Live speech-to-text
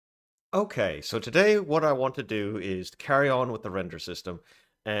Okay, so today what I want to do is to carry on with the render system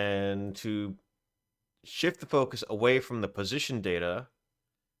and to shift the focus away from the position data,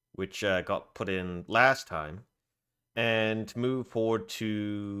 which got put in last time, and move forward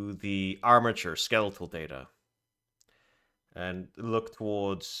to the armature skeletal data and look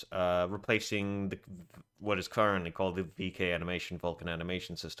towards replacing what is currently called the VkAnimation Vulkan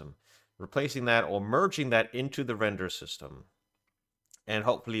animation system, replacing that or merging that into the render system and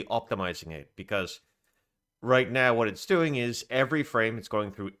hopefully optimizing it, because right now what it's doing is every frame it's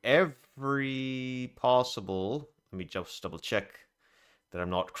going through every possible, let me just double check that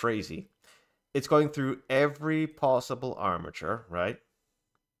I'm not crazy, it's going through every possible armature, right?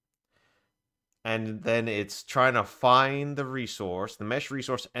 And then it's trying to find the resource, the mesh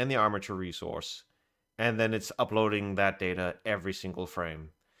resource and the armature resource, and then it's uploading that data every single frame,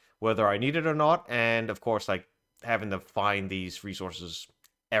 whether I need it or not. And of course, like, having to find these resources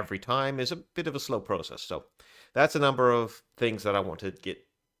every time is a bit of a slow process. So that's a number of things that I want to get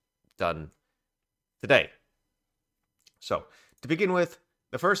done today. So to begin with,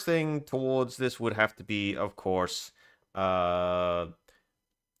 the first thing towards this would have to be, of course,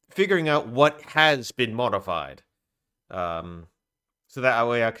 figuring out what has been modified. So that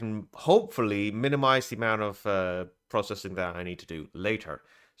way I can hopefully minimize the amount of processing that I need to do later.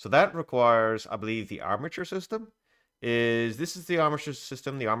 So that requires, I believe, the armature system. This is the armature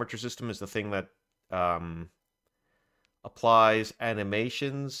system. The armature system is the thing that applies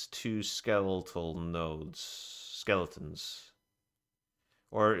animations to skeletal nodes, skeletons,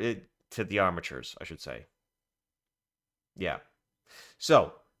 or to the armatures, I should say. Yeah.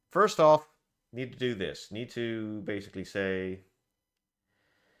 So first off, need to do this. Need to basically say,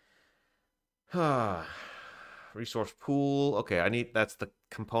 resource pool. Okay, that's the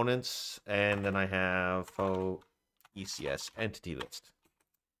components, and then I have ECS entity list.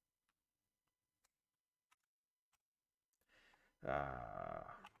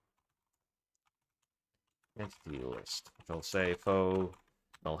 Entity list. I'll say faux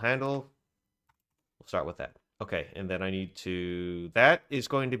null handle. We'll start with that. Okay, and then I need to, that is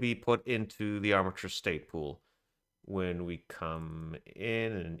going to be put into the ArmatureState pool when we come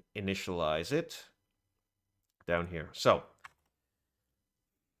in and initialize it down here. So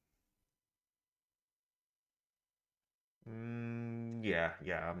yeah,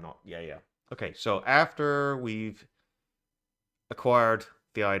 I'm not, yeah. Okay, so after we've acquired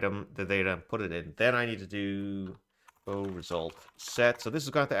the item, the data, put it in, then I need to do result set. So this is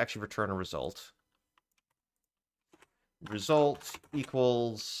going to actually return a result. Result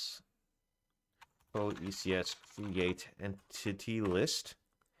equals ECS create entity list.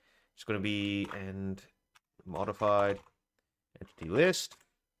 It's going to be and modified entity list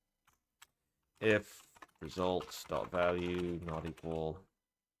if results dot value not equal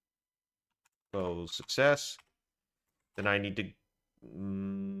success. Then I need to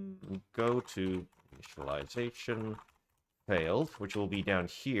go to initialization failed, which will be down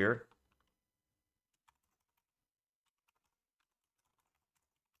here.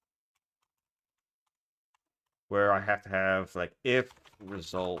 Where I have to have, like, if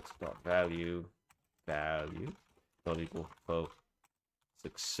result.value not equal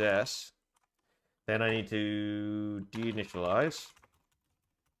success, then I need to deinitialize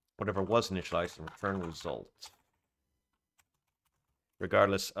whatever was initialized and return result.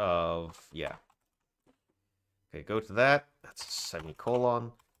 Regardless of, yeah. Okay, go to that. That's a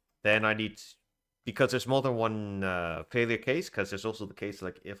semicolon. Then I need to, because there's more than one failure case, because there's also the case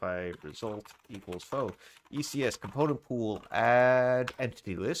like if I result equals faux, ECS component pool add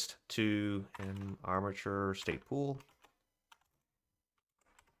entity list to an ArmatureState pool.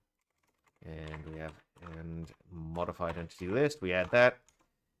 And we have and modified entity list. We add that.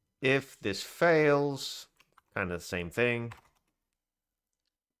 If this fails, kind of the same thing.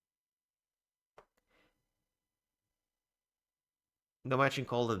 No matching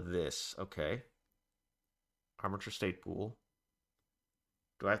call to this. Okay. ArmatureState pool.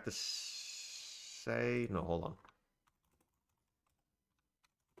 Do I have to say? No, hold on.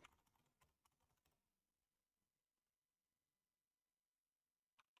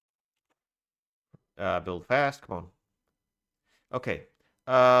 Build fast. Come on. Okay.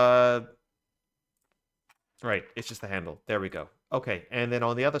 Right. It's just the handle. There we go. Okay. And then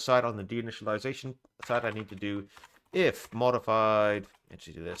on the other side, on the deinitialization side, I need to do if modified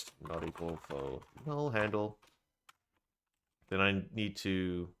entity list not equal faux null handle. Then I need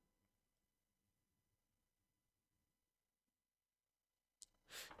to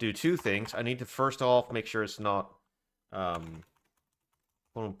do two things. I need to first off make sure it's not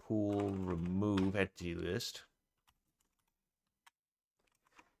pool remove entity list.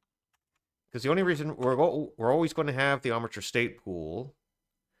 Because the only reason we're always going to have the ArmatureState pool,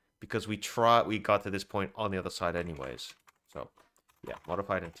 because we got to this point on the other side anyways. So yeah,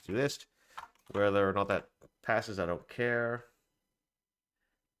 modified entity list. Whether or not that passes, I don't care.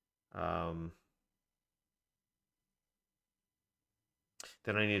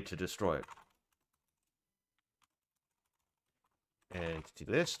 Then I need to destroy it. Entity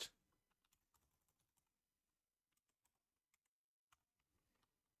list.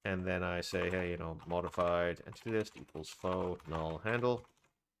 And then I say, hey, modified entity list equals faux null handle.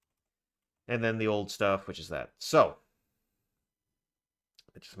 And then the old stuff, which is that. So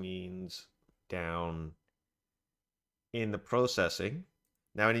it just means down in the processing.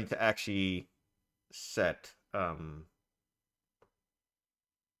 Now I need to actually set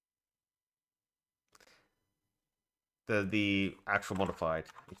the actual modified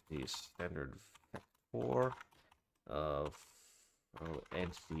entity standard vector of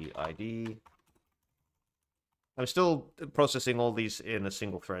entity ID. I'm still processing all these in a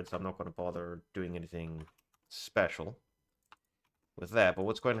single thread, so I'm not going to bother doing anything special with that. But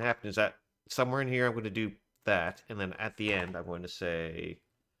what's going to happen is that somewhere in here I'm going to do that, and then at the end I'm going to say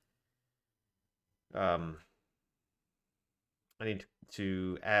I need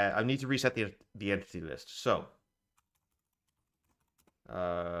to reset the entity list. So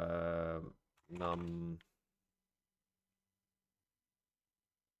num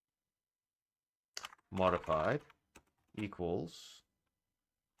modified equals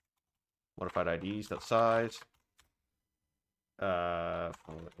modified IDs dot size for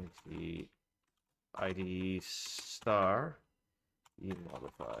entity ID star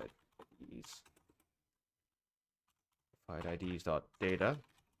modified IDs dot data,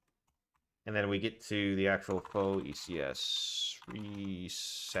 and then we get to the actual faux ECS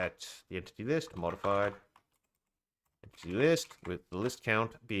reset the entity list modified entity list with the list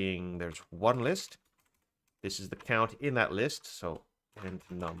count being there's one list. This is the count in that list, so and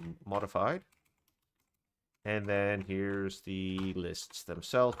num modified. And then here's the lists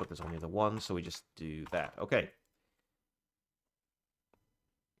themselves, but there's only the one, so we just do that. Okay.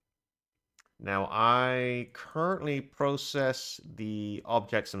 Now, I currently process the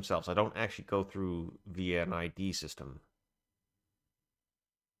objects themselves. I don't actually go through via an ID system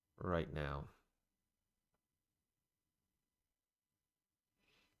right now.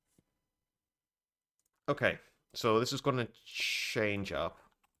 Okay, so this is going to change up.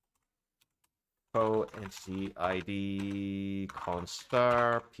 Faux entity ID const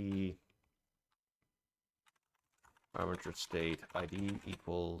star p ArmatureState ID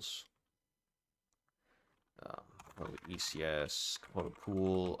equals ECS component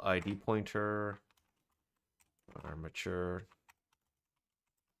pool ID pointer armature.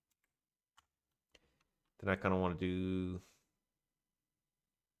 Then I kind of want to do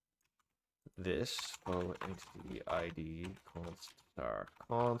this faux entity ID const star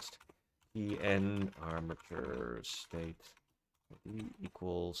const en ArmatureState ID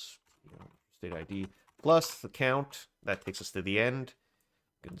equals state ID plus the count. That takes us to the end.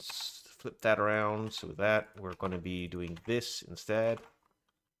 We can flip that around. So with that, we're going to be doing this instead.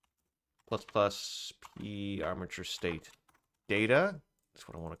 Plus plus p ArmatureState data. That's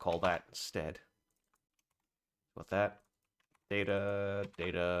what I want to call that instead. With that, data,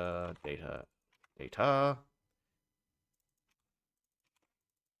 data, data, data.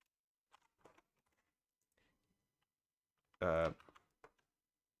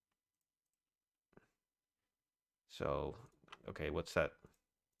 So, okay, what's that?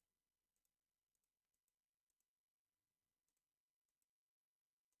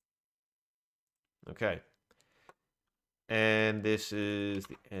 Okay. And this is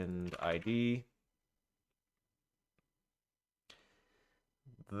the end ID.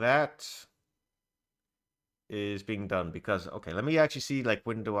 That is being done because, okay, let me actually see, like,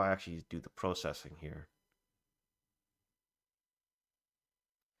 when do I actually do the processing here?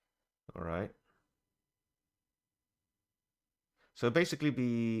 All right. So basically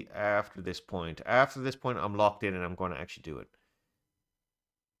be after this point. After this point, I'm locked in and I'm going to actually do it.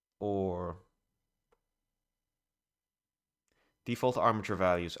 Or default armature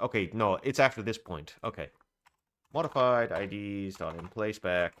values. Okay, no, it's after this point. Okay. Modified IDs dot in place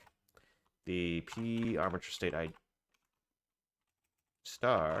back the p ArmatureState ID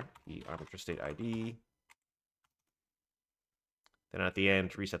star the ArmatureState ID. Then at the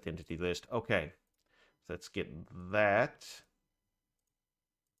end, reset the entity list. Okay. So let's get that.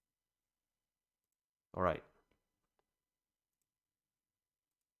 All right.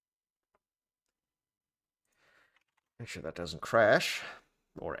 Make sure that doesn't crash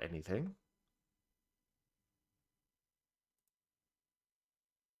or anything.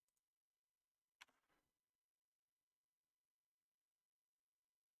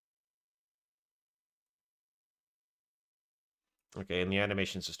 Okay, and the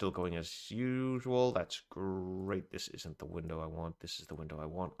animations are still going as usual. That's great. This isn't the window I want. This is the window I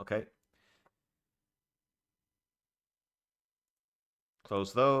want. Okay.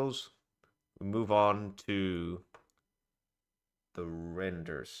 Close those. We move on to the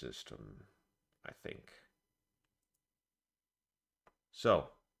render system, I think. So,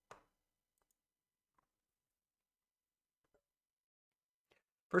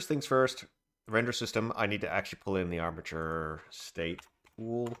 first things first, the render system, I need to actually pull in the ArmatureState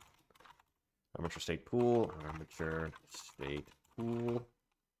pool. ArmatureState pool, ArmatureState pool.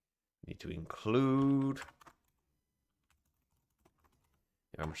 Need to include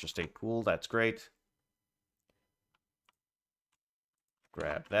the ArmatureState pool. That's great.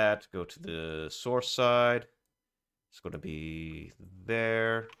 Grab that, go to the source side. It's going to be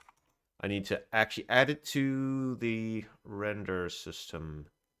there. I need to actually add it to the render system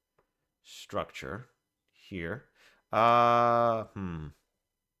structure here.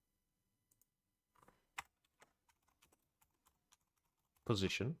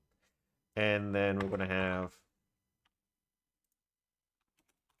 Position. And then we're going to have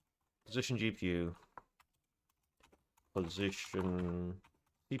position GPU, position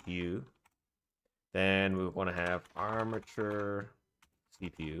CPU. Then we want to have armature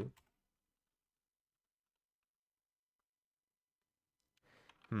CPU.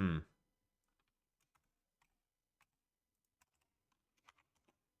 Something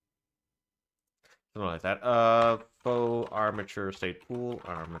like that. Faux armature state pool,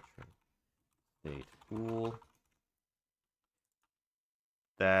 armature state pool.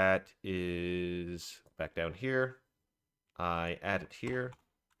 That is back down here. I add it here.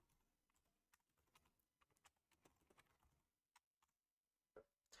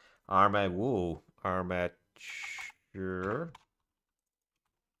 Armature.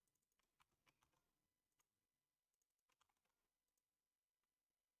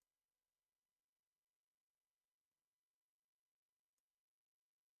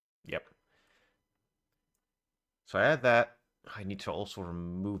 Yep. So I add that. I need to also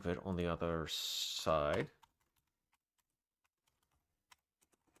remove it on the other side.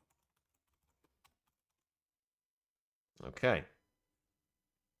 Okay.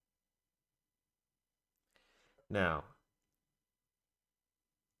 Now,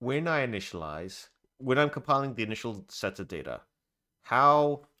 when I initialize, when I'm compiling the initial sets of data,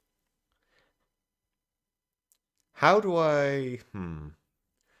 how do I,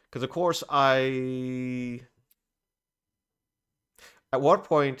 because of course at what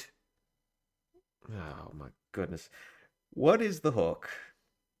point, oh my goodness, what is the hook?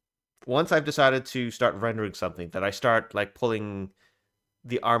 Once I've decided to start rendering something, that I start like pulling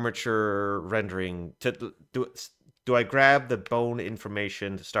the armature rendering to do I grab the bone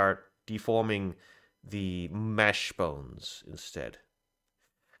information to start deforming the mesh bones instead?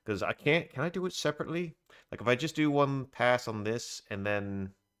 Because I can't, can I do it separately? Like if I just do one pass on this and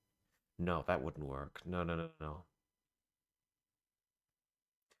then, no, that wouldn't work. No.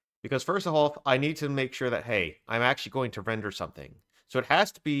 Because first of all, I need to make sure that, hey, I'm actually going to render something. So it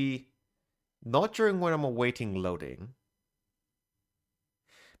has to be not during when I'm awaiting loading.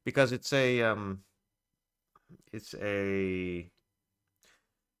 Because it's a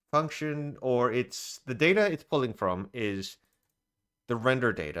function, or it's the data it's pulling from is the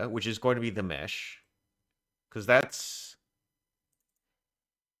render data, which is going to be the mesh. Because that's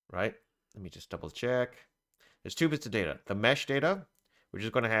right. Let me just double check. There's 2 bits of data. The mesh data, which is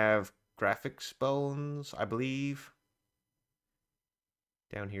going to have graphics bones, I believe.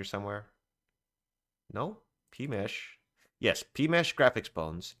 Down here somewhere. No? Pmesh. Yes, Pmesh graphics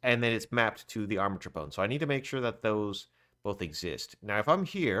bones, and then it's mapped to the armature bone. So I need to make sure that those both exist. Now, if I'm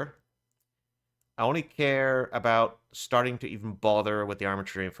here, I only care about starting to even bother with the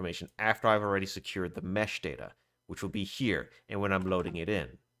armature information after I've already secured the mesh data, which will be here, and when I'm loading it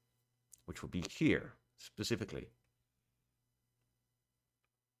in, which will be here, specifically.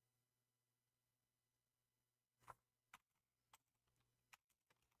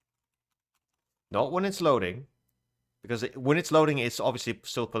 Not when it's loading, because when it's loading, it's obviously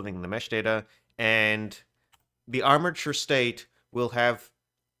still pulling the mesh data, and the armature state will have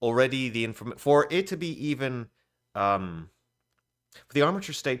already the information for it to be even for the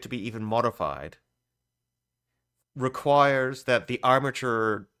armature state to be even modified requires that the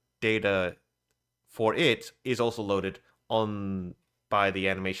armature data for it is also loaded on by the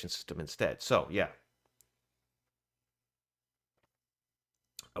animation system instead. So yeah.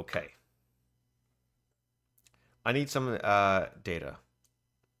 Okay. I need some data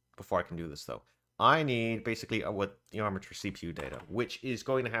before I can do this though. I need basically what the armature CPU data, which is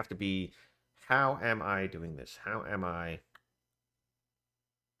going to have to be, how am I doing this? How am I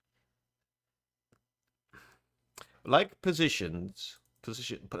like position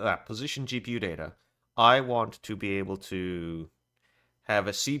GPU data, I want to be able to have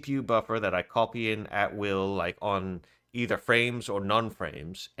a CPU buffer that I copy in at will, like on either frames or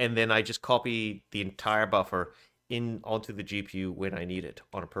non-frames, and then I just copy the entire buffer in onto the GPU when I need it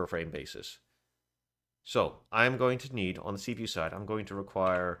on a per frame basis. So I'm going to need, on the CPU side, I'm going to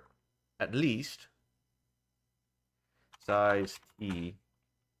require at least size T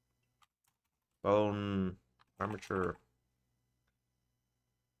bone armature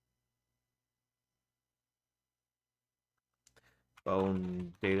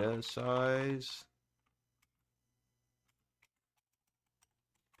bone data size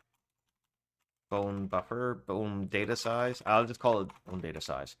bone buffer bone data size. I'll just call it bone data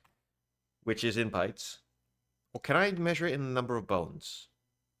size, which is in bytes. Well, can I measure it in the number of bones?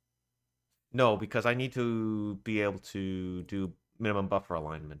 No, because I need to be able to do minimum buffer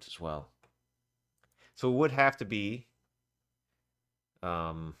alignment as well. So it would have to be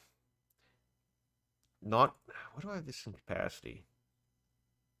not, what do I have this in capacity?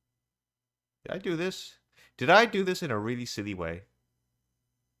 Did I do this? Did I do this in a really silly way?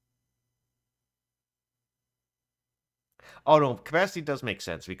 Oh no, capacity does make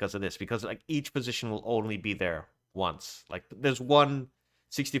sense because of this, because like each position will only be there once. Like there's one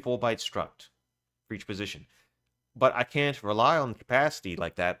 64-byte struct for each position. But I can't rely on capacity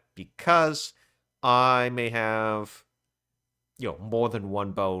like that because I may have, more than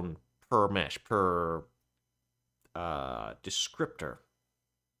one bone per mesh, per descriptor.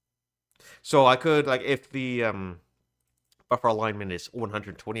 So I could, like, if the buffer alignment is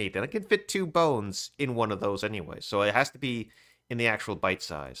 128, then I can fit 2 bones in one of those anyway. So it has to be in the actual byte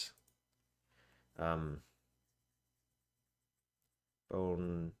size.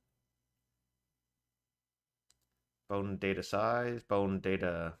 Bone data size, bone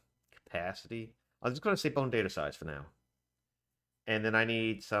data capacity. I'm just going to say bone data size for now. And then I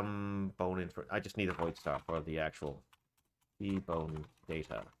need some bone info. I just need a void star for the actual bone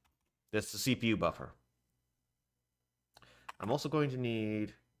data. That's the CPU buffer. I'm also going to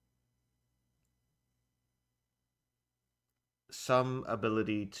need some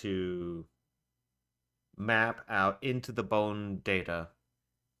ability to map out into the bone data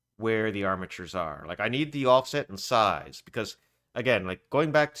where the armatures are. Like I need the offset and size because again, like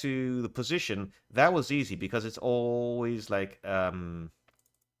going back to the position, that was easy because it's always like the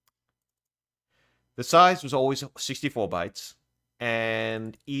size was always 64 bytes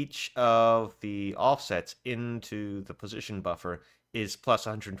and each of the offsets into the position buffer is plus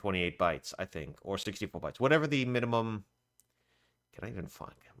 128 bytes, I think, or 64 bytes. Whatever the minimum. Can I even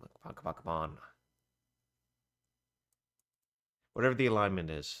find? Come on. Whatever the alignment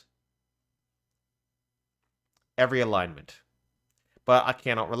is. Every alignment. But I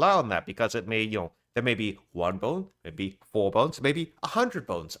cannot rely on that because it may, there may be 1 bone, maybe 4 bones, maybe 100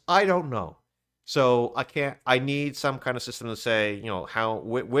 bones. I don't know. So I need some kind of system to say,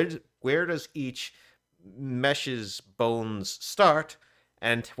 where does each mesh's bones start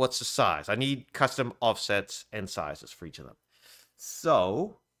and what's the size? I need custom offsets and sizes for each of them.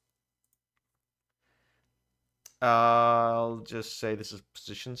 So I'll just say this is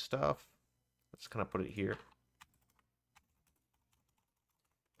position stuff. Let's kind of put it here.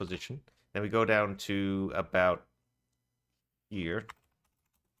 Position. Then we go down to about here.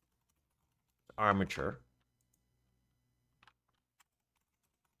 Armature.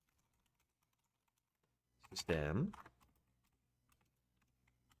 System.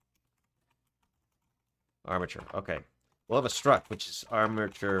 Armature. Okay. We'll have a struct, which is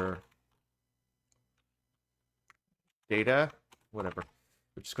armature data, whatever,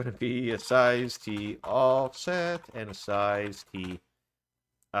 which is going to be a size T offset and a size T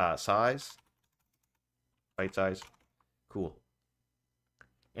size, byte size. Cool.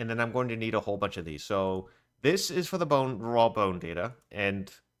 And then I'm going to need a whole bunch of these. So this is for the raw bone data, and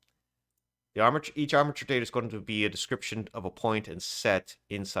the each armature data is going to be a description of a point and set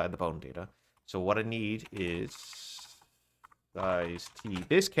inside the bone data. So what I need is size T.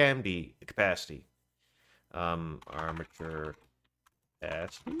 This can be the capacity. Armature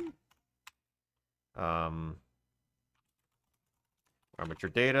capacity. Armature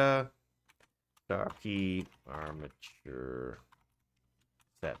data. P armature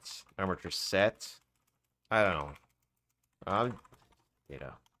sets. Armature set. I don't know.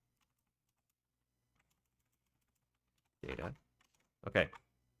 Data. Data. Okay.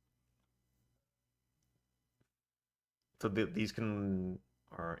 So these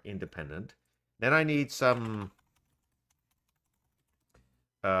are independent. Then I need some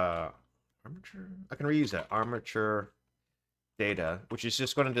armature. I can reuse that armature data, which is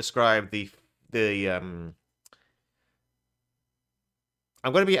just going to describe the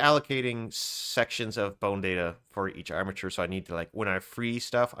I'm going to be allocating sections of bone data for each armature, so I need to, like, when I free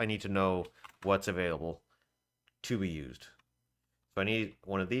stuff, I need to know what's available to be used. So I need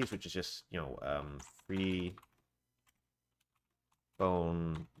one of these, which is just, free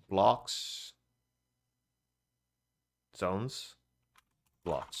bone blocks, zones,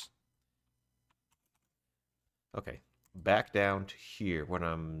 blocks. Okay, back down to here when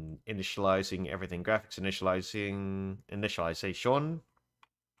I'm initializing everything. Graphics initialization.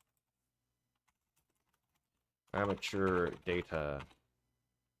 Armature data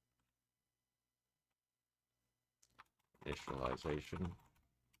initialization.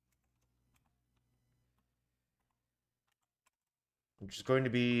 Which is going to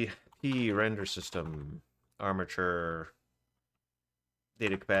be P render system armature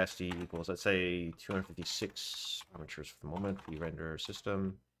data capacity equals, let's say, 256 armatures for the moment. P render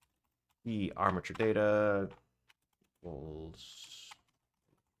system P armature data equals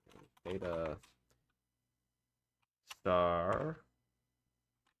data star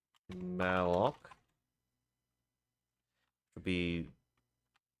malloc would be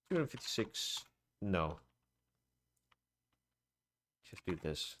 256. No, just do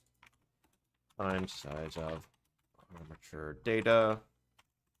this times size of armature data.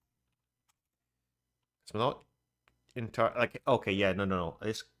 It's not entire, like, okay, yeah, no.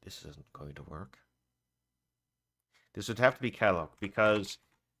 This isn't going to work. This would have to be calloc, because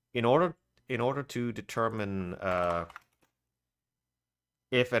in order to determine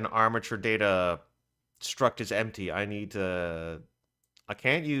if an armature data struct is empty, I need to, I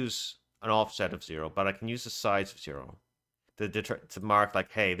can't use an offset of 0, but I can use the size of 0 to mark,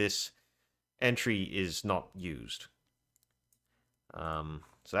 like, hey, this entry is not used. So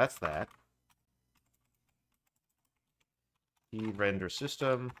that's that. The render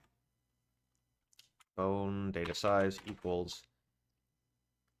system bone data size equals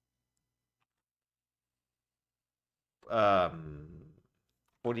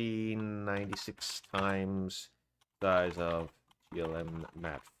 4096 times size of GLM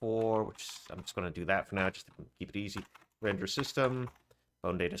mat4, which I'm just going to do that for now, just to keep it easy. Render system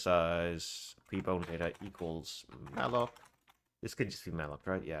bone data size pre-bone data equals malloc. This could just be malloc,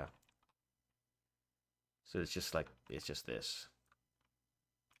 right? Yeah. So it's just like, it's just this.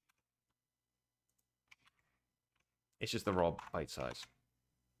 It's just the raw byte size.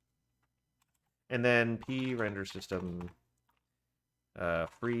 And then P render system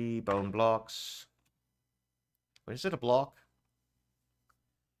free bone blocks. Wait, is it a block?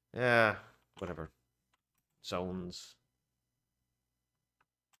 Yeah, whatever. Zones.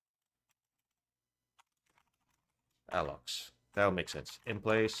 Allocs. That'll make sense. In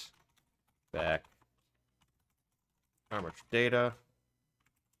place. Back. Armature data.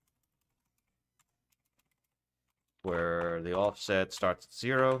 Where the offset starts at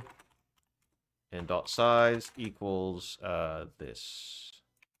 0. And dot size equals this.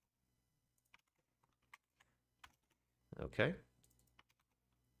 Okay.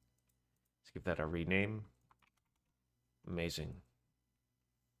 Let's give that a rename. Amazing.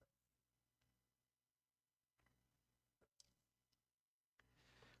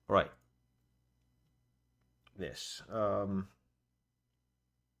 All right. This.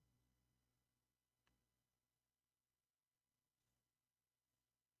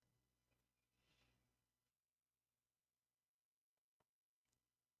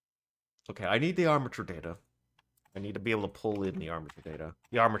 Okay, I need the armature data. I need to be able to pull in the armature data.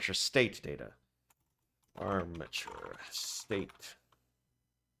 The ArmatureState data. ArmatureState.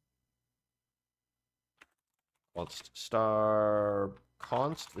 Const star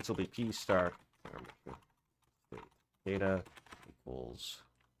const. This will be P star ArmatureState data equals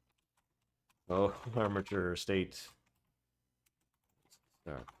ArmatureState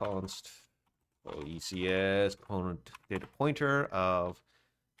star const ECS component data pointer of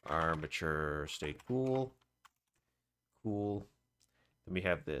ArmatureState pool. Cool. Then we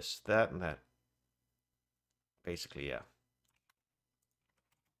have this, that, and that. Basically, yeah.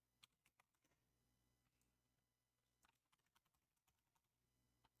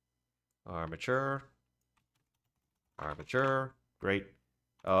 Armature. Great.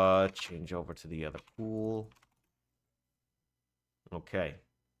 Change over to the other pool. Okay.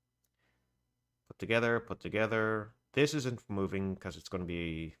 Put together. This isn't moving because it's going to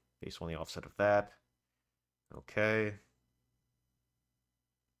be based on the offset of that. Okay.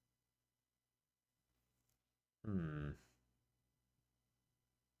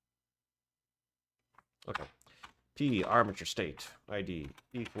 Okay. P ArmatureState ID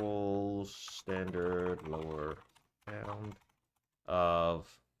equals standard lower bound of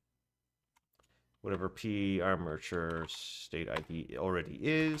whatever p armature state ID already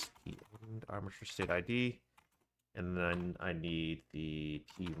is, p armature state ID, and then I need the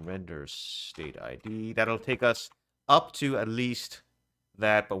p render state ID. That'll take us up to at least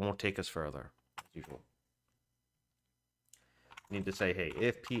that, but won't take us further, as usual. I need to say, hey,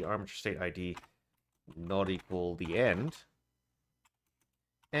 if p armature state ID not equal the end,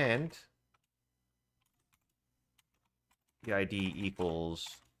 and the ID equals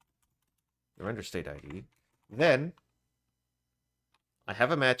the render state ID, then I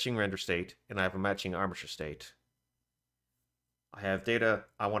have a matching render state and I have a matching armature state. I have data,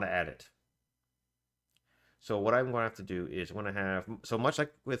 I want to add it. So what I'm going to have to do is I'm going to have, so much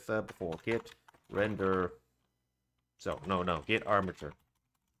like with before, get render, so no, get armature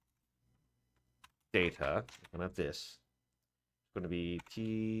data. I'm going to have this. It's going to be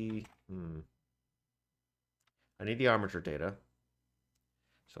T, I need the armature data.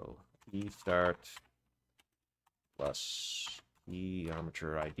 So P start plus P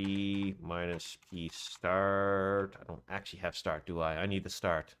armature ID minus P start. I don't actually have start, do I? I need the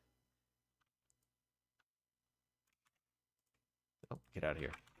start. Oh, get out of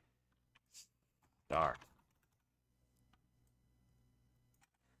here. Start.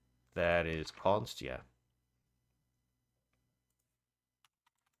 That is const, yeah.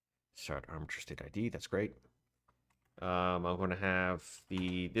 Start armature state ID, that's great. I'm going to have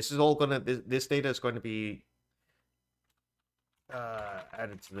the, this is all going to, this data is going to be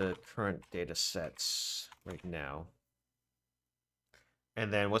added to the current data sets right now.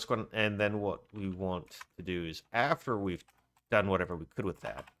 And then what we want to do is after we've done whatever we could with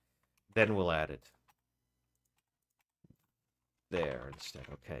that, then we'll add it there instead.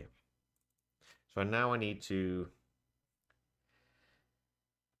 Okay. So now I need to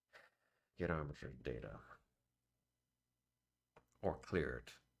get armature data or clear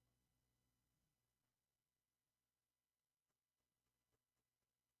it.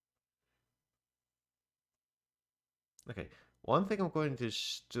 Okay, one thing I'm going to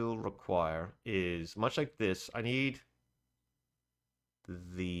still require is, much like this, I need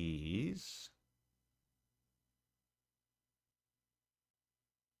these.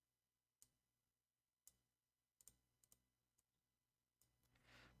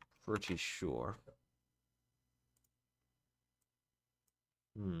 Pretty sure.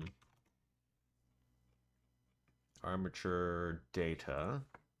 Armature data,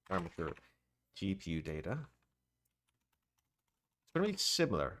 armature GPU data. It's going to be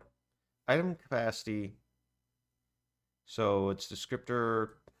similar. Item capacity. So it's descriptor.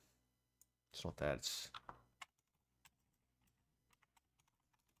 It's not that. It's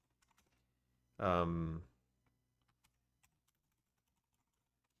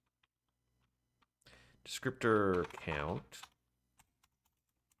descriptor count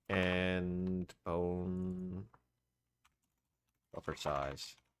and bone buffer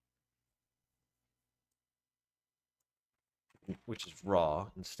size, which is raw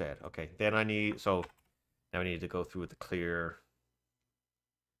instead. Okay, then I need, so now I need to go through with the clear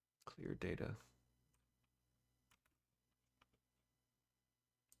data.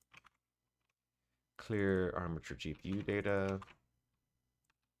 Clear armature GPU data.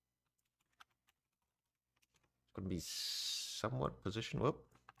 It's going to be somewhat positioned. Whoop.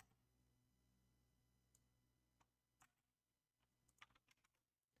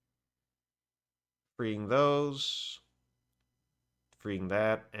 Freeing those. Freeing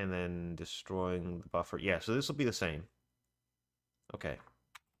that, and then destroying the buffer. Yeah, so this will be the same. Okay.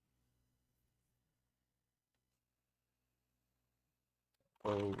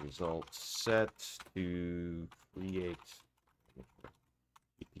 Result set to create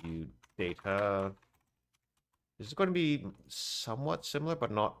GPU data. This is going to be somewhat similar,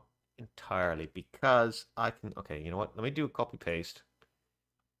 but not entirely, because I can, okay, you know what? Let me do a copy paste.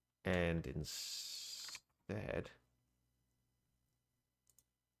 And instead,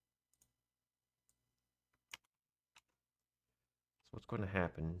 so what's going to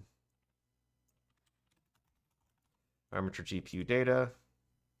happen? Armature GPU data.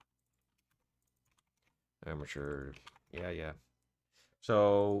 Armature, yeah.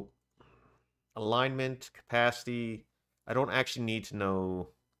 So alignment, capacity. I don't actually need to know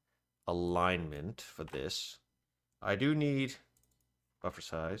alignment for this. I do need buffer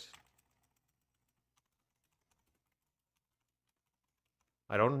size.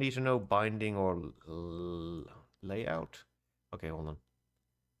 I don't need to know binding or layout. Okay, hold on.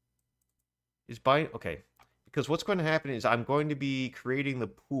 Is bind, okay. Because what's going to happen is I'm going to be creating the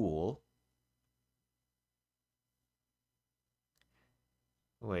pool.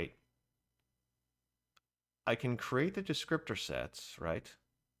 Wait. I can create the descriptor sets, right?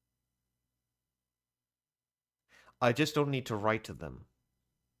 I just don't need to write to them.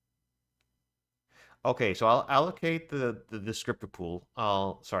 Okay, so I'll allocate the descriptor pool.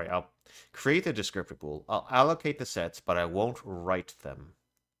 I'll create the descriptor pool. I'll allocate the sets, but I won't write them.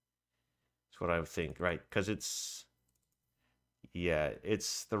 That's what I think, right? Because it's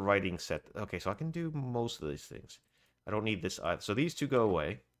the writing set. Okay, so I can do most of these things. I don't need this either. So these two go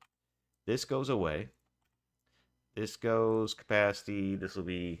away. This goes away. This goes capacity. This will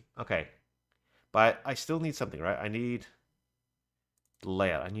be okay. But I still need something, right? I need the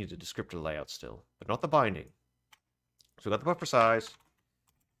layout. I need the descriptor layout still, but not the binding. So we got the buffer size.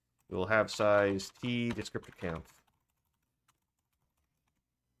 We'll have size t descriptor count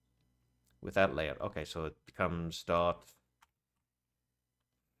with that layout. Okay, so it becomes dot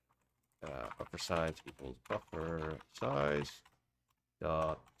buffer size equals buffer size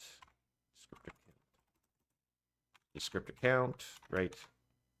dot descriptor count, right?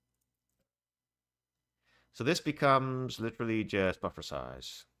 So this becomes literally just buffer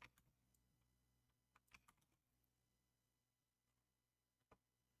size.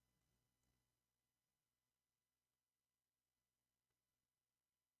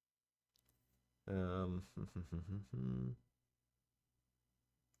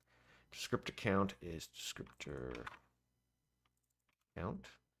 Descriptor count is descriptor count.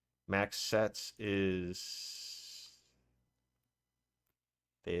 Max sets is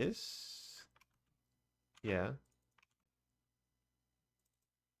this. Yeah.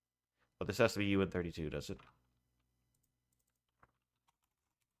 But this has to be UN32, does it?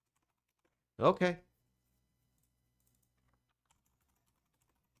 Okay.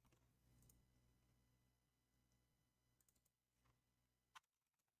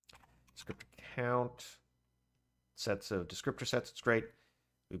 Descriptor count. Sets of descriptor sets, it's great.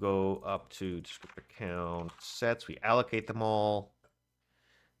 We go up to descriptor count sets. We allocate them all.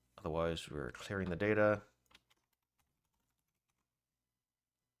 Otherwise, we're clearing the data.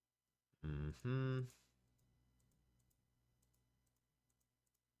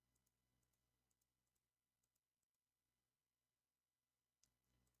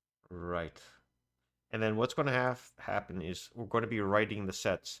 Right. And then what's going to happen is we're going to be writing the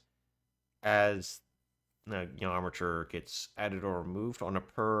sets as armature gets added or removed on a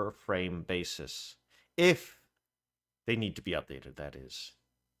per frame basis. If they need to be updated, that is.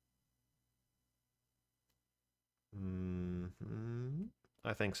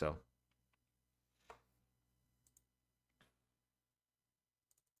 I think so.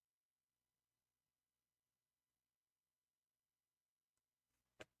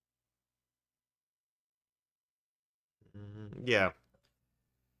 Yeah.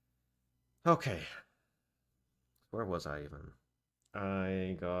 Okay. Where was I even?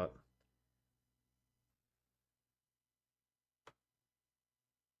 I got...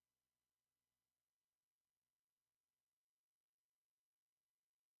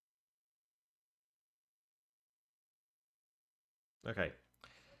 Okay.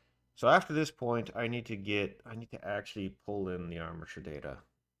 So after this point, I need to actually pull in the armature data.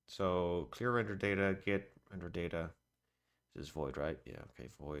 So clear render data, get render data. This is void, right? Yeah, okay,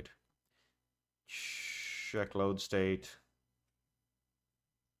 void. Check load state.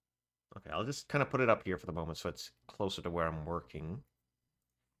 Okay, I'll just kind of put it up here for the moment so it's closer to where I'm working.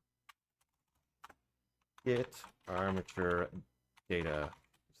 Get armature data.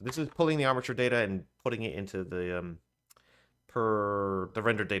 So this is pulling the armature data and putting it into the the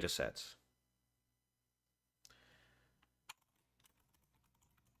render data sets.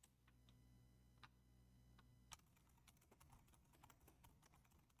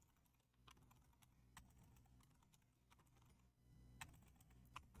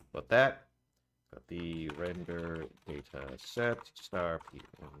 Got that. Got the render data set star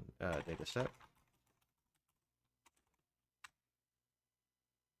data set.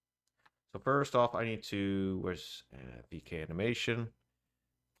 So first off, I need to, where's VkAnimation?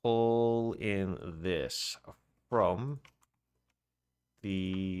 Pull in this from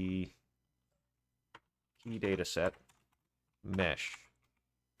the key data set mesh.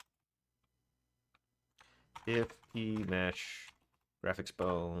 If key mesh graphics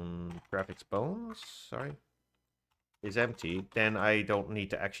bones, sorry, is empty, then I don't need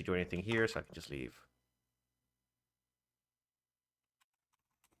to actually do anything here, so I can just leave.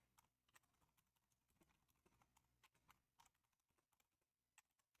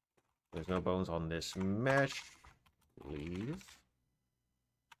 There's no bones on this mesh. Leave.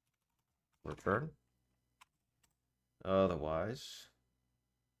 Return. Otherwise,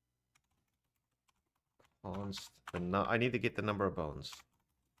 I need to get the number of bones.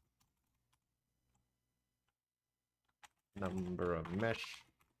 Number of mesh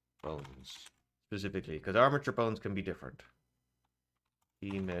bones. specifically, because armature bones can be different.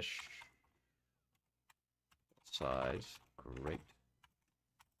 Mesh size, great.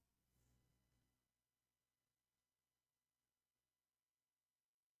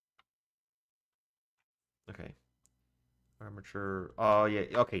 Okay. Armature. Oh, yeah.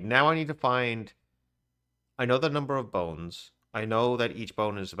 Okay, now I need to find... I know the number of bones. I know that each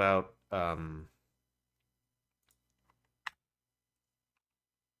bone is about...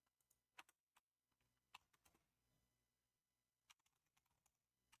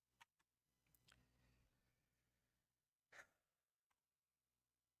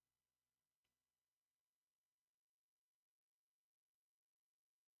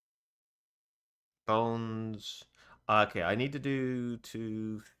 bones. Okay, I need to do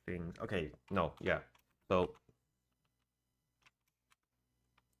two things. Okay, no, yeah. So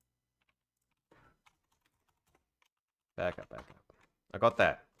back up. I got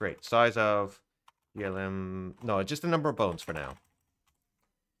that. Great. Size of ELM. No, just the number of bones for now.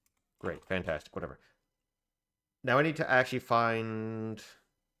 Great, fantastic, whatever. Now I need to actually find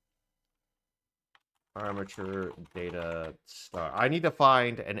armature data star. I need to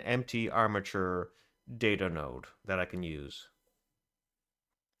find an empty armature data node that I can use.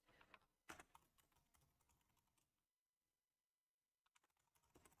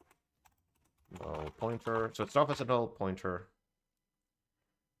 Null pointer. So it starts with a null pointer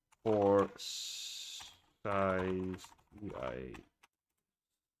for size EI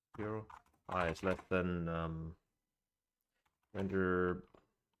 0. I is less than render.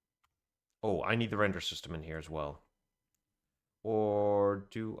 Oh, I need the render system in here as well. Or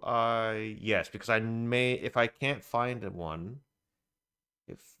do I? Yes, because I may, if I can't find one,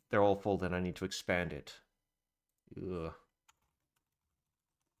 if they're all full, then I need to expand it. Ugh.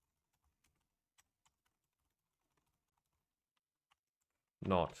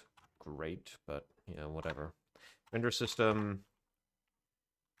 Not great, but yeah, whatever. Render system,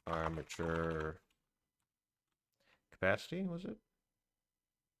 armature capacity, was it?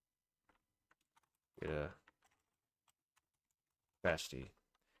 Yeah. Capacity.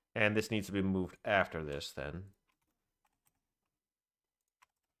 And this needs to be moved after this then.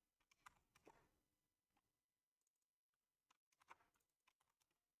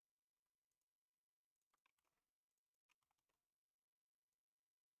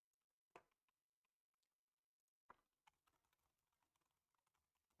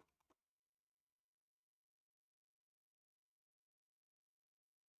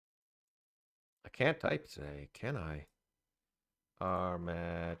 I can't type today, can I?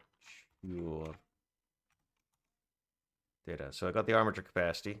 Armature data. So I got the armature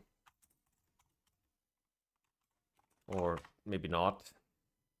capacity. Or maybe not.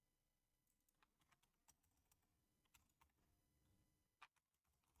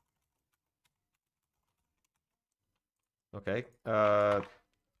 Okay.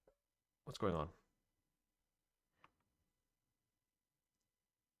 What's going on?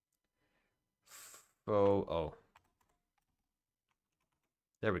 Oh.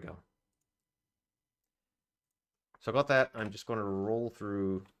 There we go. So I got that. I'm just going to roll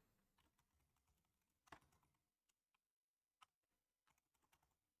through.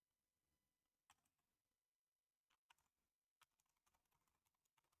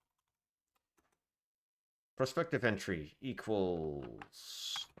 Prospective entry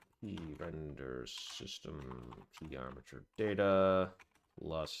equals the render system the armature data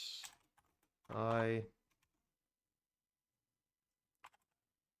plus I.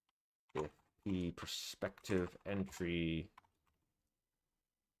 If the prospective entry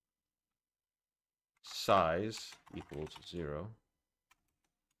size equals 0.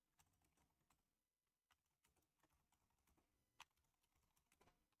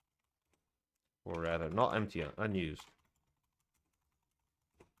 Or rather, not empty, unused.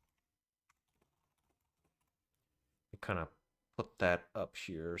 I kind of put that up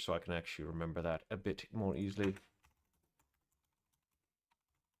here so I can actually remember that a bit more easily.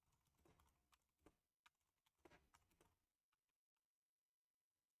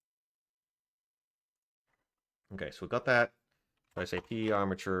 Okay, so we got that. So I say P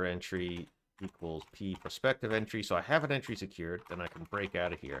armature entry equals P prospective entry. So I have an entry secured, then I can break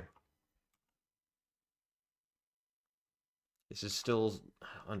out of here. This is still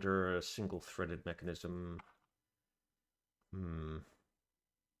under a single threaded mechanism.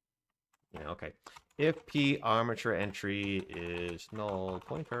 Yeah, okay. If P armature entry is null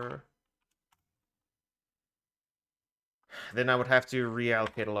pointer, then I would have to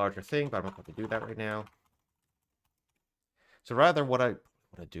reallocate a larger thing, but I'm not going to do that right now. So rather what I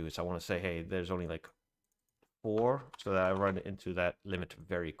want to do is I want to say, hey, there's only like 4, so that I run into that limit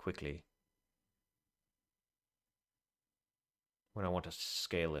very quickly. when I want to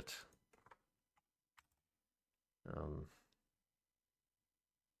scale it.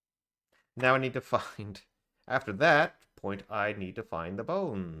 Now I need to find, after that point, I need to find the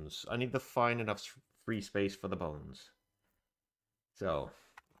bones. I need to find enough free space for the bones. So,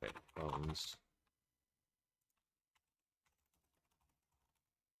 okay, bones.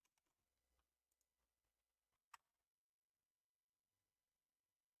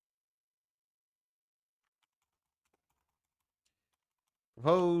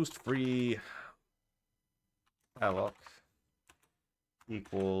 Proposed free alloc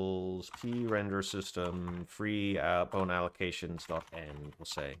equals p render system free bone allocations dot end, we'll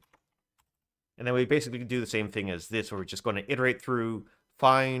say. And then we basically do the same thing as this, where we're just going to iterate through,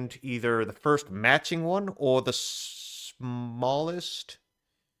 find either the first matching one or the smallest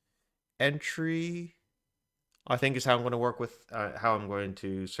entry, I think is how I'm going to work with, how I'm going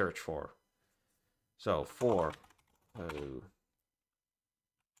to search for. So for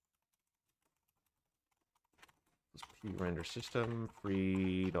p render system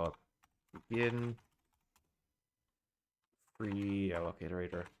free dot begin free alloc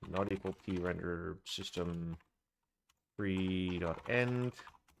iterator not equal p render system free dot end.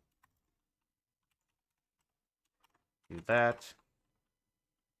 Do that.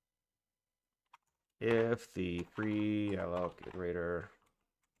 If the free alloc iterator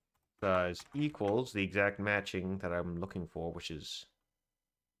size equals the exact matching that I'm looking for, which is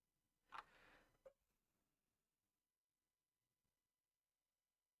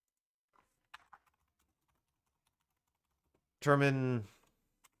determine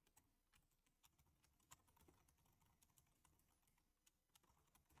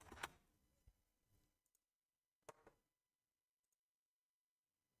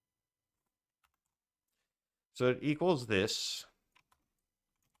so it equals this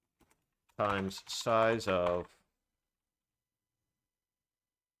times size of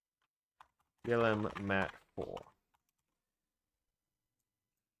mat4.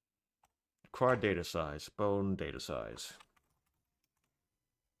 Required data size, bone data size.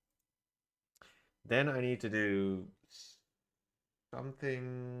 Then I need to do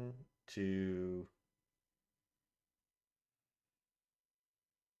something to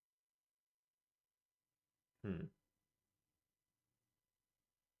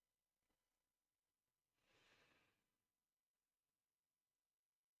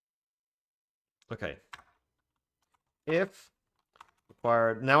Okay. If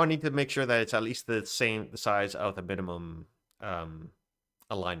required, now I need to make sure that it's at least the size of the minimum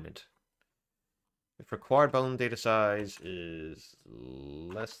alignment. If required bone data size is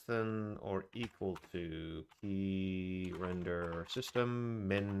less than or equal to p render system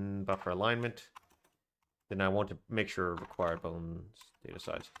min buffer alignment, then I want to make sure required bones data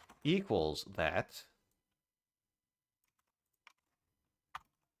size equals that.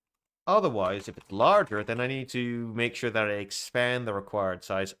 Otherwise, if it's larger, then I need to make sure that I expand the required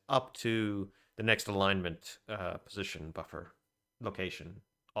size up to the next alignment position buffer location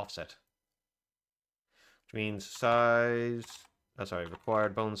offset. Which means size,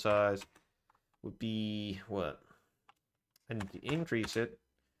 required bone size would be what? I need to increase it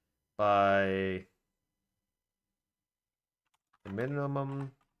by the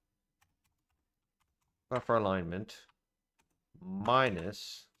minimum buffer alignment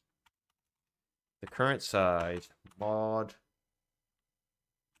minus the current size mod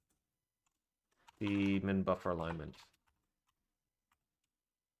the min buffer alignment.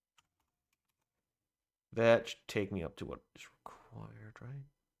 That should take me up to what is required, right?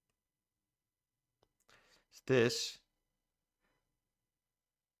 It's this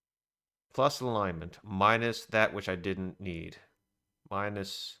plus alignment minus that which I didn't need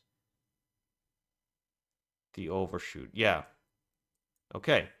minus the overshoot. Yeah.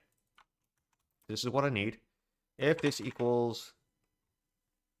 Okay. This is what I need. If this equals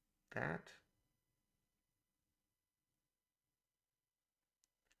that,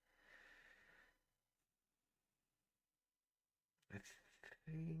 I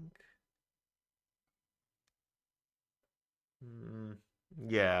think,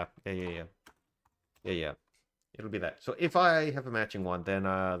 yeah. It'll be that. So if I have a matching one, then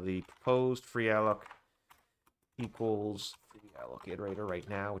the proposed free alloc equals free alloc iterator right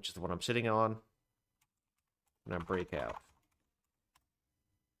now, which is the one I'm sitting on, and I break out.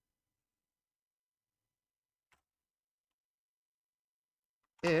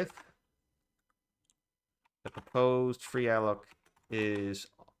 If the proposed free alloc is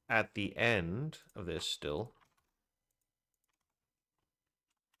at the end of this still,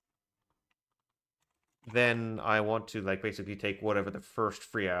 then I want to like basically take whatever the first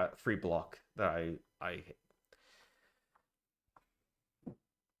free block that I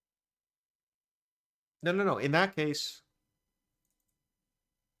No. In that case,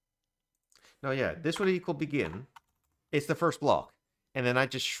 no, yeah, this would equal begin. It's the first block, and then I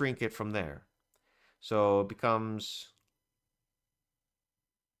just shrink it from there. So it becomes.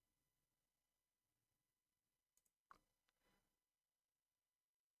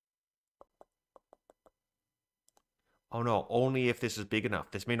 Oh no, only if this is big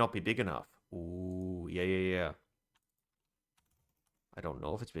enough. This may not be big enough. Ooh, yeah. I don't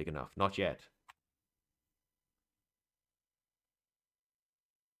know if it's big enough. Not yet.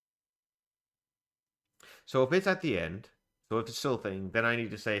 So if it's at the end, so if it's still a thing, then I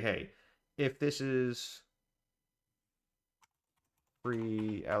need to say, hey, if this is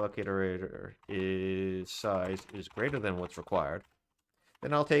free allocator is size is greater than what's required,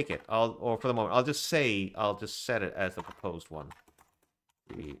 then I'll take it. Or for the moment, I'll just set it as the proposed one.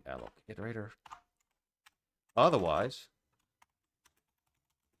 Free alloc iterator. Otherwise,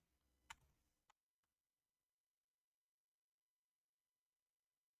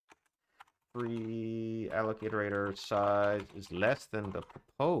 free alloc iterator size is less than the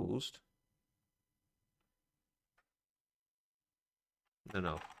proposed.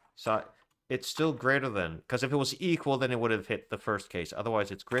 No. So it's still greater than, because if it was equal, then it would have hit the first case.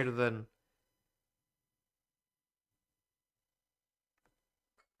 Otherwise, it's greater than.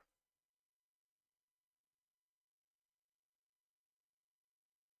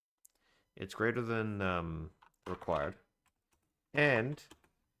 It's greater than required. And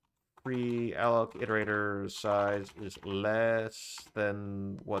free alloc iterator size is less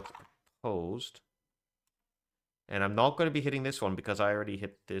than what's proposed. And I'm not going to be hitting this one because I already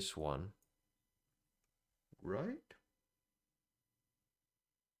hit this one. Right?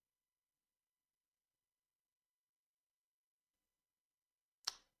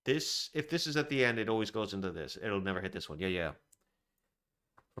 If this is at the end, it always goes into this. It'll never hit this one. Yeah.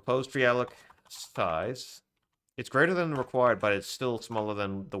 Proposed free alloc size. It's greater than required, but it's still smaller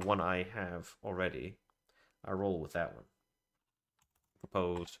than the one I have already. I roll with that one.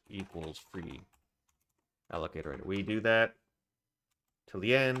 Proposed equals free allocator. We do that till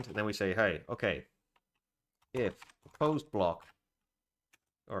the end, and then we say, hey, okay, if proposed block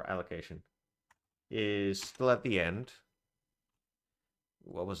or allocation is still at the end,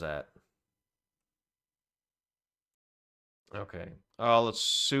 what was that? Okay, I'll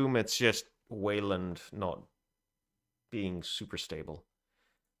assume it's just Wayland not being super stable.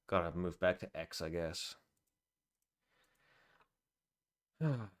 Gotta move back to X, I guess.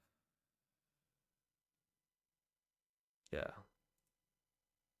 Yeah.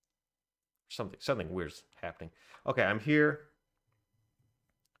 Something weird's happening. Okay, I'm here.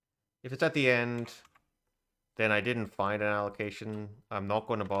 If it's at the end, then I didn't find an allocation. I'm not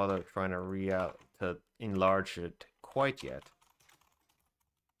going to bother trying to enlarge it quite yet.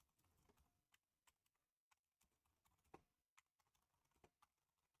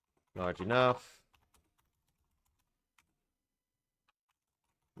 Large enough.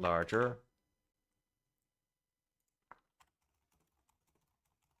 Larger.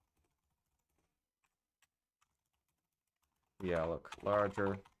 Yeah, look,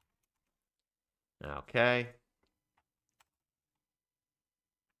 larger. Okay.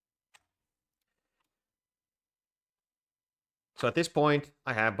 So at this point,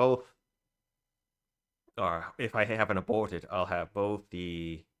 I have both, or if I haven't aborted, I'll have both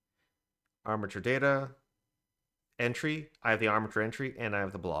the armature data entry, I have the armature entry, and I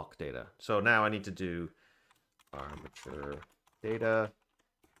have the block data. So now I need to do armature data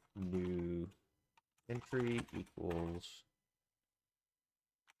new entry equals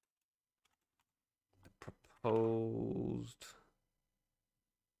proposed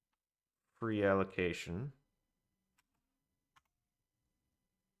free allocation.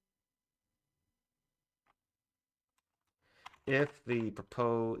 If the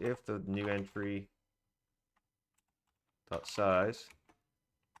new entry dot size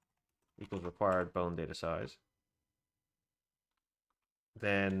equals required bone data size,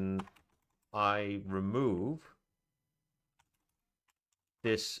 then I remove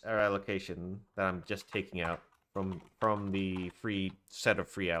this allocation that I'm just taking out from the free set of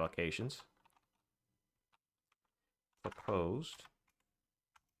free allocations. Proposed.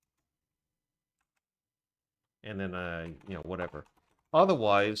 And then whatever.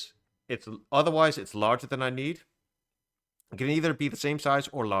 Otherwise it's larger than I need. It can either be the same size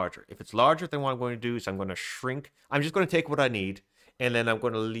or larger. If it's larger, then what I'm going to do is I'm going to shrink. I'm just going to take what I need, and then I'm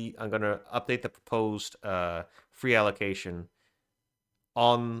going to update the proposed free allocation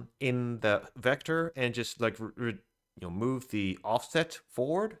in the vector, and just like move the offset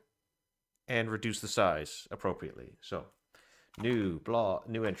forward and reduce the size appropriately. So new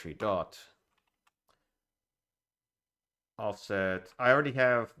entry dot offset. I already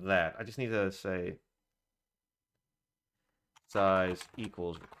have that. I just need to say size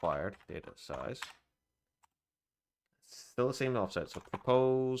equals required data size. Still the same offset. So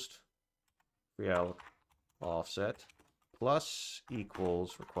proposed real offset plus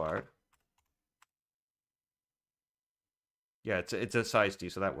equals required. Yeah, it's a size D,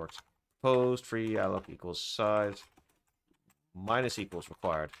 so that works. Proposed free alloc equals size minus equals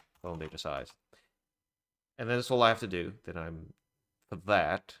required bone data size. And then that's all I have to do. Then I'm for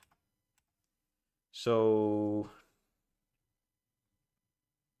that. So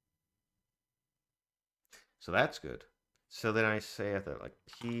that's good. So then I say at that like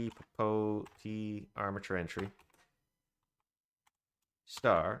p propose p armature entry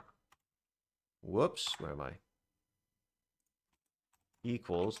star. Whoops, where am I?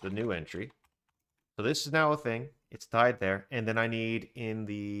 Equals the new entry. So this is now a thing. It's tied there. And then I need in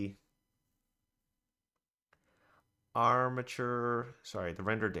the armature, sorry, the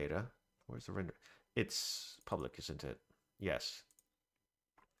render data. Where's the render? It's public, isn't it? Yes.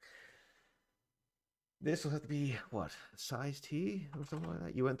 This will have to be, what, size T or something like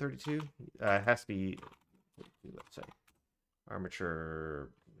that? UN32? It has to be, let's say, armature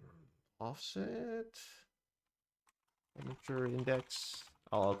offset, armature index.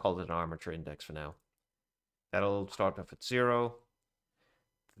 I'll call it an armature index for now. That'll start off at 0.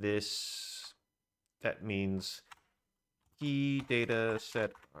 That means key data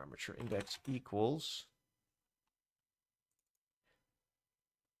set armature index equals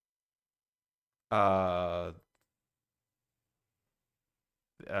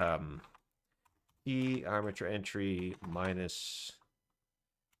p armature entry minus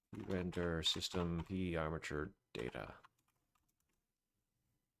render system p armature data.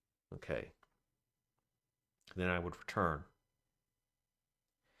 Okay. Then I would return.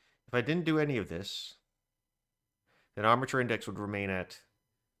 If I didn't do any of this, then armature index would remain at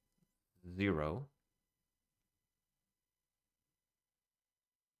 0.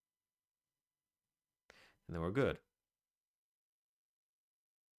 And then we're good.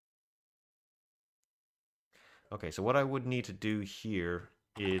 Okay, so what I would need to do here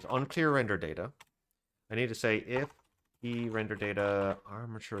is on clear render data, I need to say if the render data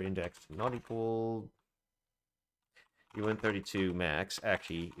armature index not equal UN32 max,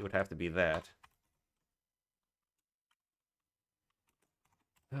 actually, it would have to be that.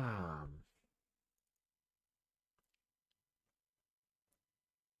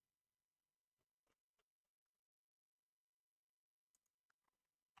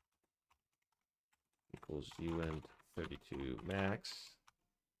 Equals UN32 max.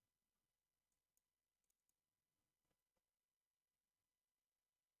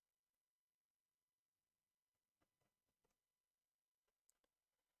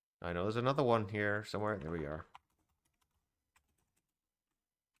 I know there's another one here somewhere. There we are.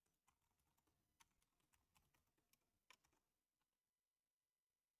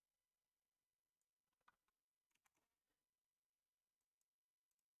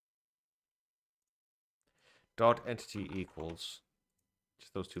 Dot entity equals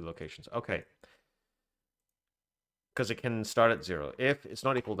just those two locations. Okay. Because it can start at 0. If it's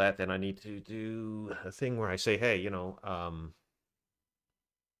not equal to that, then I need to do a thing where I say, hey, you know,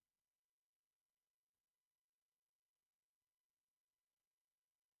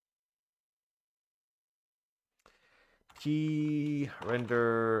 key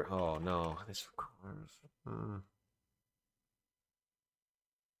render. Oh no, this requires.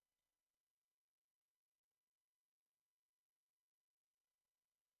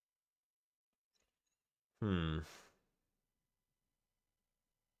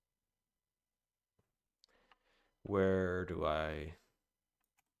 Where do I?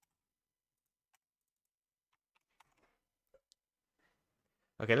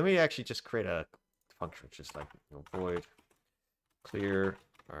 Okay, let me actually just create a function, just like void clear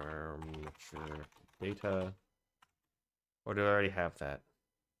armature data. Or do I already have that?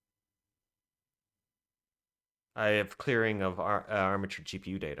 I have clearing of armature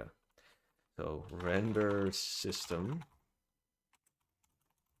GPU data. So render system.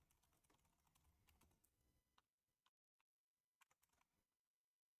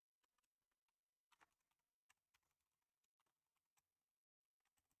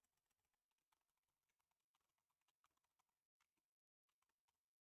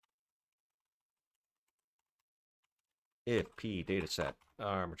 If p dataset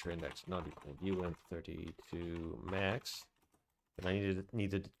armature index not equal UN32 max, then I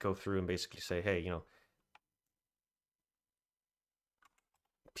need to go through and basically say, hey, you know,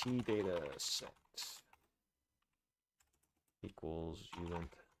 p dataset equals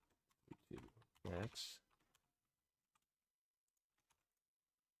UN32 max.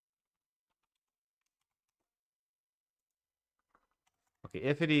 Okay,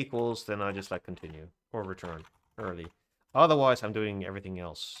 if it equals, then I just like continue or return early. Otherwise, I'm doing everything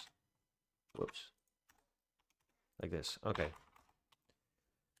else. Whoops. Like this. Okay.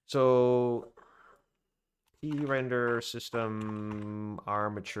 So render system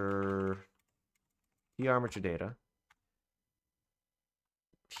armature armature data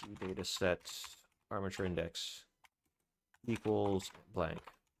data set armature index equals blank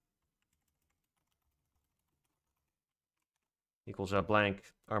equals a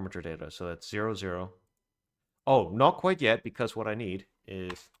blank armature data. So that's 0, 0. Oh, not quite yet, because what I need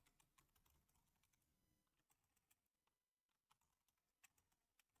is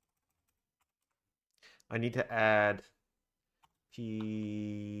I need to add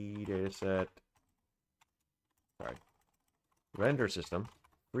dataset, sorry, render system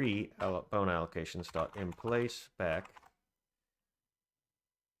free bone allocations dot in place back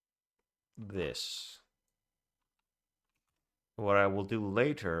this. What I will do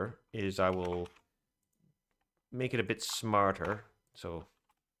later is I will make it a bit smarter. So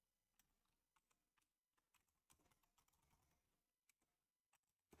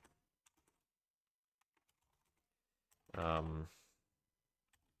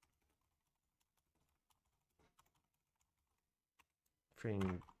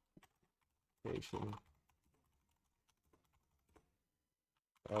string station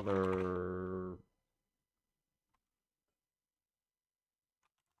other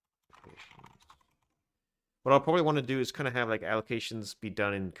what I'll probably want to do is kind of have like allocations be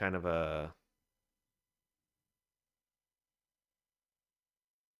done in kind of a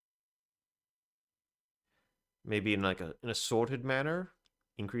maybe in like in a sorted manner,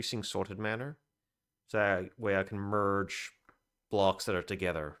 increasing sorted manner. So that way I can merge blocks that are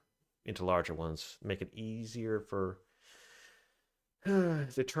together into larger ones, make it easier for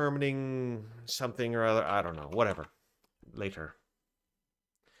determining something or other. I don't know, whatever. Later.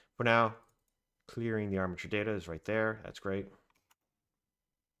 For now, clearing the armature data is right there. That's great.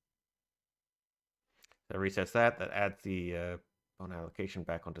 That resets that. That adds the bone allocation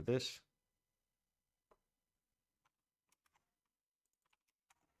back onto this.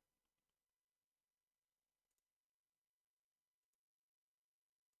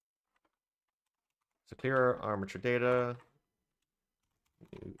 So clear armature data.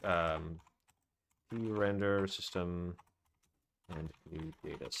 Render system and new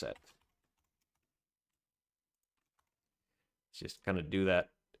data set. Just kind of do that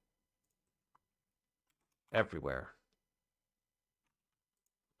everywhere.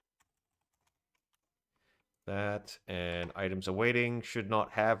 That and items awaiting should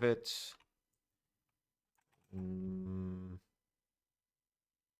not have it.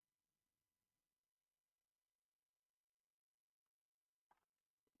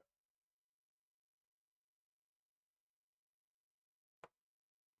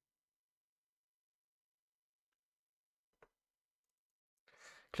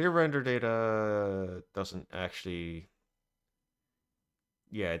 Clear render data doesn't actually,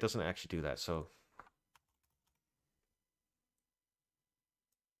 yeah, it doesn't actually do that. So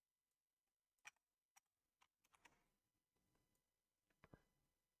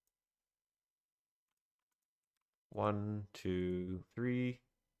one, two, three.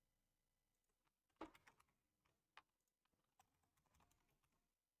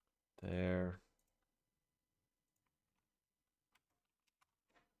 There.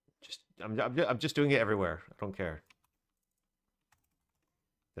 I'm just doing it everywhere. I don't care.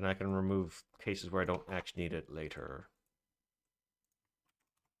 Then I can remove cases where I don't actually need it later.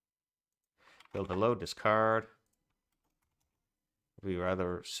 Build hello, discard. Would be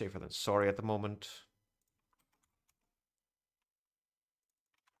rather safer than sorry at the moment.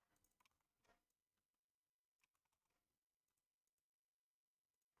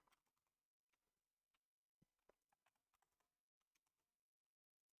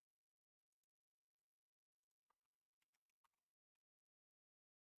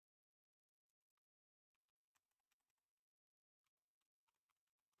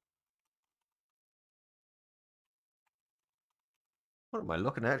 What am I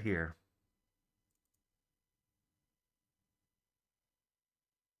looking at here?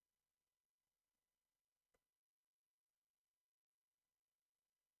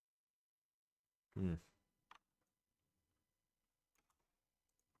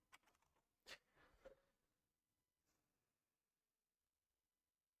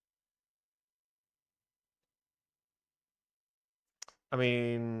 I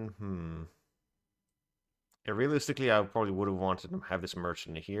mean, yeah, realistically, I probably would have wanted to have this merged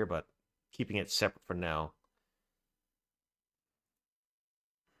into here, but keeping it separate for now.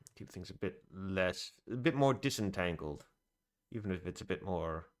 Keep things a bit more disentangled. Even if it's a bit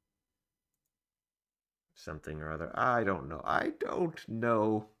more something or other. I don't know. I don't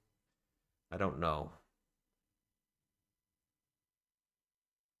know. I don't know.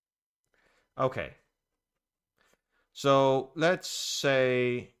 Okay. So let's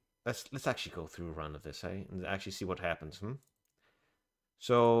say let's actually go through a run of this, hey, and actually see what happens.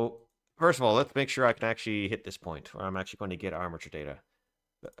 So first of all, let's make sure I can actually hit this point where I'm actually going to get armature data.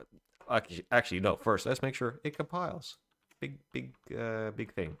 Actually, no. First, let's make sure it compiles. Big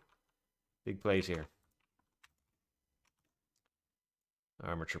thing. Big plays here.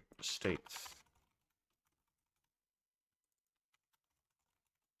 ArmatureState.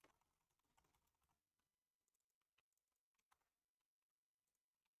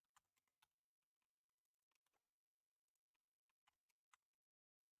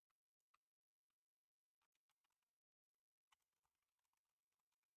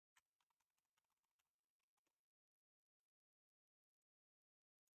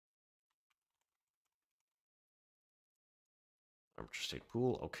 ArmatureState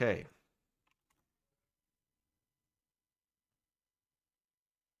pool. Okay.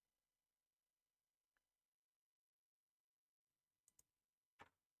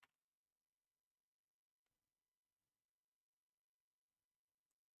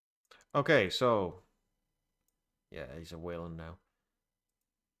 Okay, so yeah, he's a whaling now.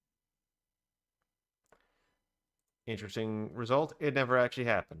 Interesting result. It never actually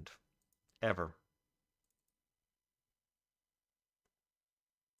happened. Ever.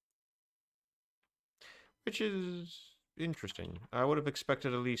 Which is interesting. I would have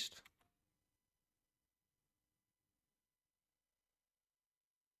expected at least.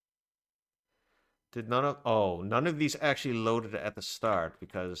 Did none of... Oh, none of these actually loaded at the start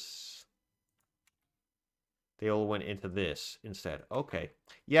because they all went into this instead. Okay.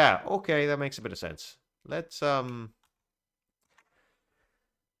 Yeah, okay, that makes a bit of sense. Let's, we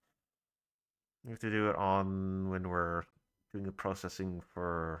have to do it on when we're doing the processing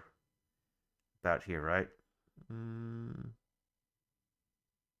for that here, right?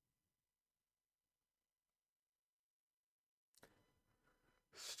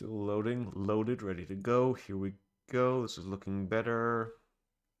 Still loading. Loaded, ready to go. Here we go. This is looking better.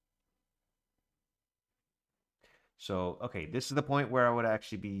 So, okay, this is the point where I would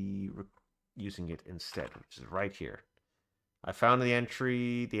actually be using it instead, which is right here. I found the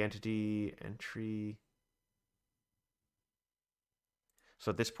entry, the entry.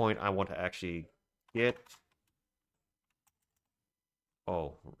 So at this point, I want to actually get...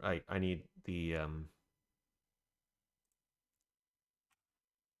 Oh, I need the...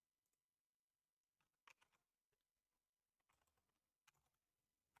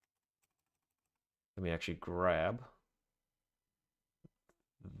 Let me actually grab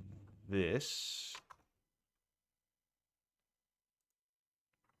this.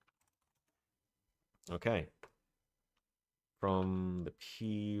 Okay. From the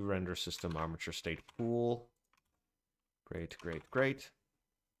P render system armature state pool. Great, great, great.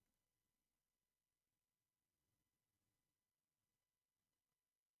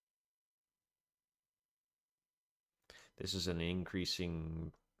 This is an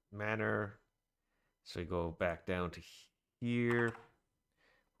increasing manner. So we go back down to here.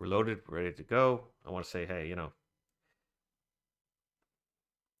 We're loaded, ready to go. I want to say, hey,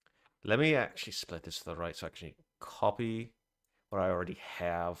 let me actually split this to the right so I can copy what I already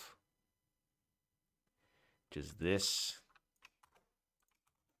have, which is this.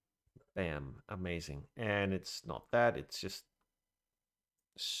 Bam, amazing. And it's not that, it's just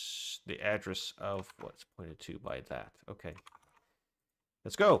the address of what's pointed to by that. Okay,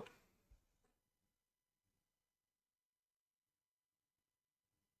 let's go.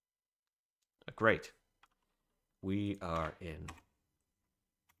 Great. We are in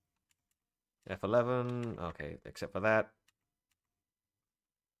F11. Okay, except for that.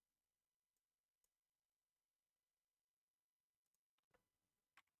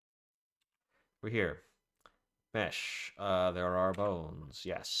 We're here. Mesh. There are bones.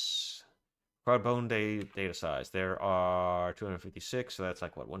 Yes. Required bone data size. There are 256, so that's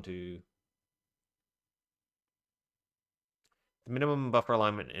like what, 1, 2. The minimum buffer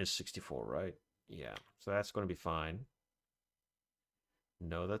alignment is 64, right? Yeah, so that's going to be fine.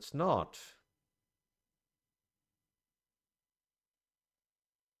 No, that's not.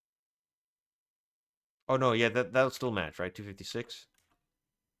 Oh no, yeah, that'll still match, right? 256.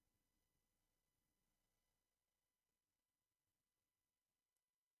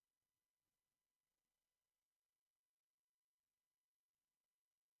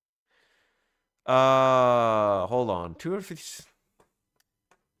 Hold on. 250.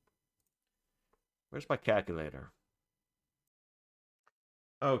 Where's my calculator?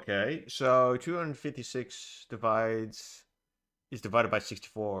 Okay, so 256 is divided by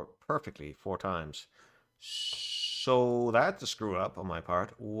 64 perfectly 4 times. So that's a screw up on my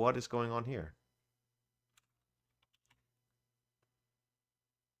part. What is going on here?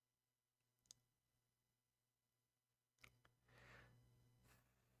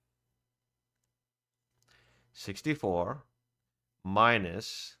 $64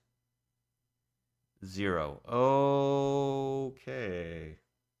 minus 0. Okay.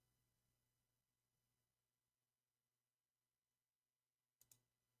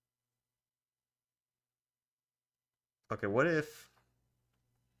 Okay, what if...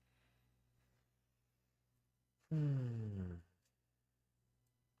 Do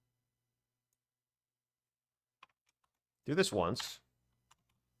this once.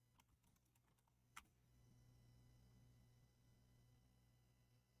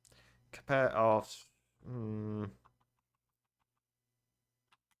 Off.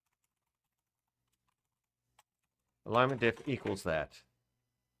 Alignment diff equals that.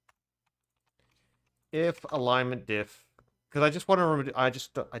 If alignment diff, because I just want to, I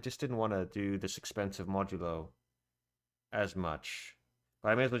just didn't want to do this expensive modulo as much. But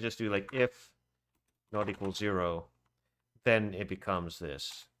I may as well just do like if not equals 0, then it becomes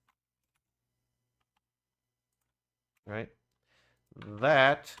this. Right?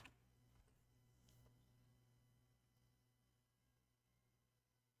 That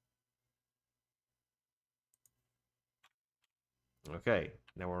okay.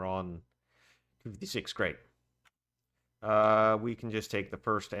 Now we're on 256. Great. We can just take the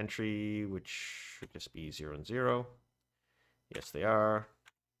first entry, which should just be 0 and 0. Yes, they are.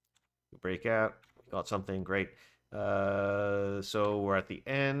 We break out. Got something. Great. So we're at the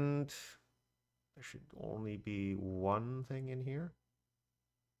end. There should only be one thing in here,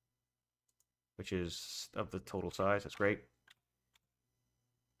 which is of the total size. That's great.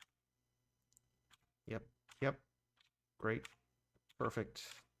 Yep. Yep. Great. Perfect.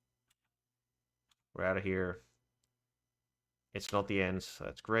 We're out of here. It's not the end, so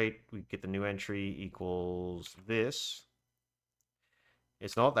that's great. We get the new entry equals this.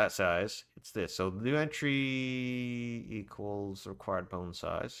 It's not that size, it's this. So the new entry equals required bone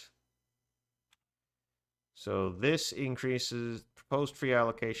size. So this increases, proposed free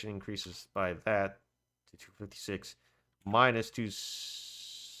allocation increases by that to 256 minus 2,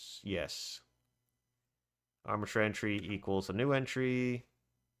 yes. Armature entry equals a new entry.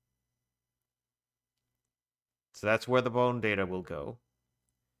 So that's where the bone data will go.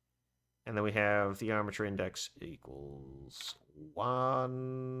 And then we have the armature index equals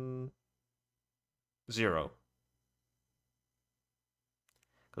 1, 0.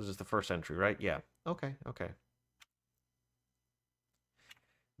 Because it's the first entry, right? Yeah. Okay, okay.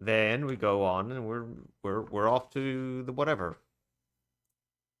 Then we go on and we're off to the whatever.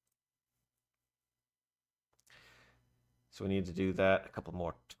 So we need to do that a couple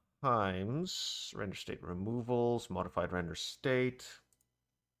more times. Render state removals, modified render state.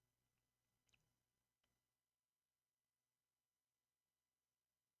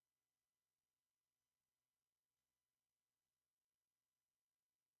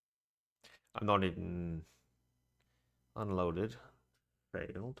 I'm not even unloaded.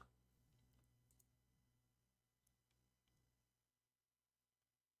 Failed.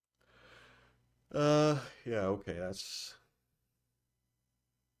 Yeah, okay, that's...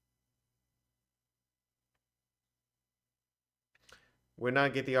 When I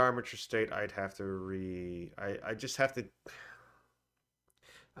get the armature state, I'd have to I just have to...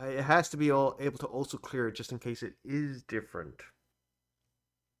 It has to be all able to also clear it just in case it is different.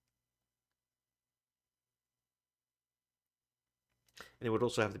 And it would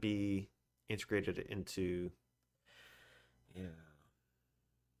also have to be integrated into... Yeah.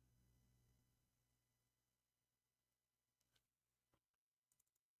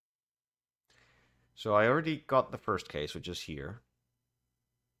 So I already got the first case, which is here.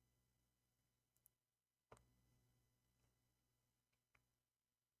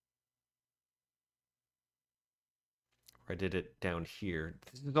 I did it down here.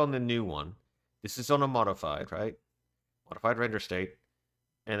 This is on the new one. This is on a modified, right? Modified render state.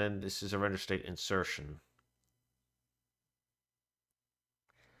 And then this is a render state insertion.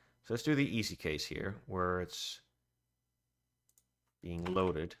 So let's do the easy case here, where it's being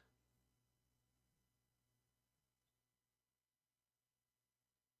loaded.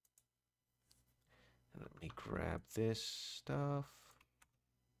 Let me grab this stuff.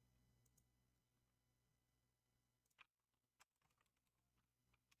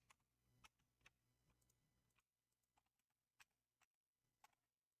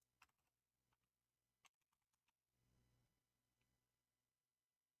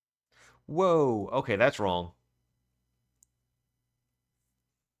 Whoa, okay, that's wrong.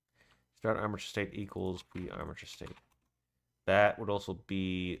 Start armature state equals be armature state. That would also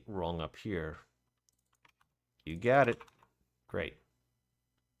be wrong up here. You got it. Great.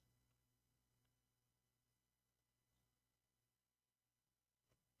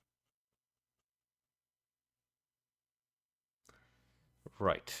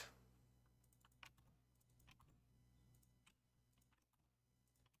 Right.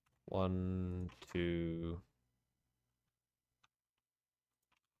 One, two.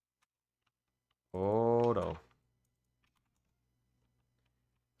 Oh no.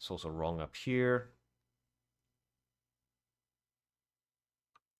 It's also wrong up here.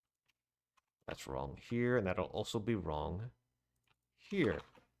 That's wrong here, and that'll also be wrong here.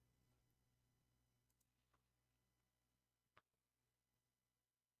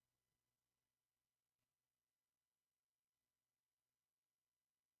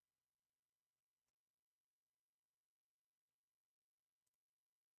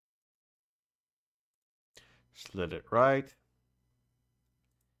 Slid it right.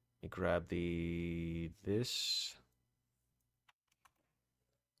 Let me grab this.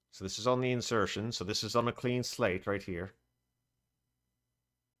 So this is on the insertion. So this is on a clean slate right here.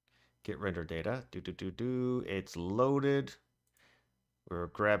 Get render data. It's loaded. We're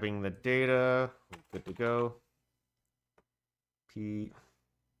grabbing the data. We're good to go. P.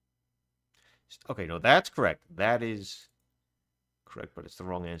 Okay, no, that's correct. That is correct, but it's the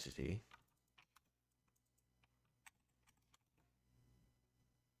wrong entity.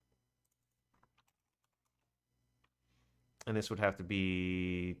 And this would have to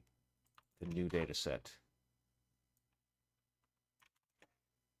be the new data set.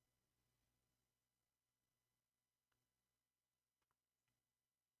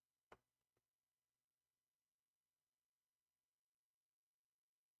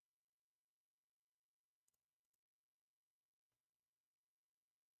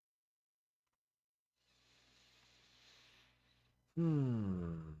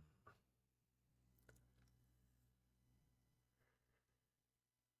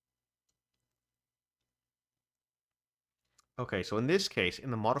 Okay, so in this case,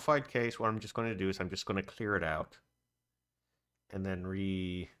 in the modified case, what I'm just going to do is I'm just going to clear it out. And then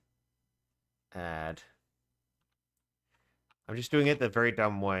re-add. I'm just doing it the very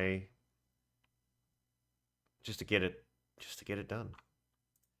dumb way. Just to get it done.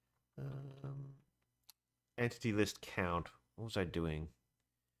 Entity list count. What was I doing?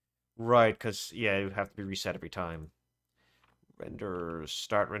 Right, because, yeah, it would have to be reset every time.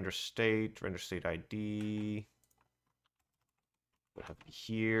 Start render state ID. Would have to be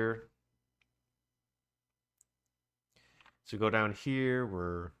here. So go down here,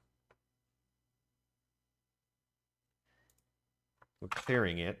 we're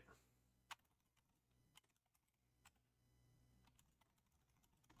clearing it.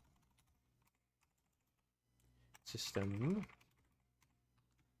 System.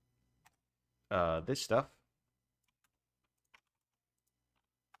 This stuff.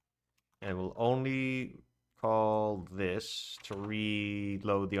 And we'll only call this to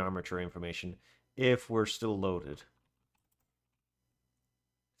reload the armature information if we're still loaded.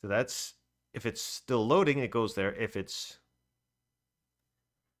 So that's, if it's still loading, it goes there. If it's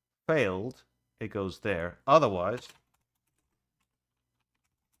failed, it goes there. Otherwise,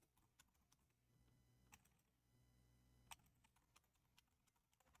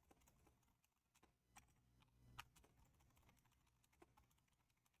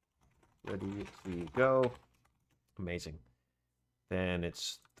 ready to go. Amazing. Then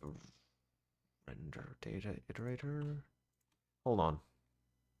it's the render data iterator. Hold on.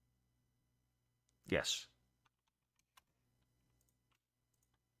 Yes.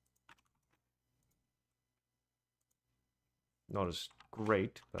 Not as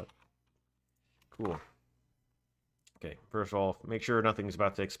great, but cool. Okay, first of all, make sure nothing's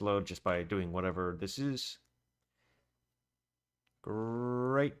about to explode just by doing whatever this is.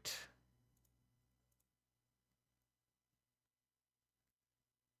 Great.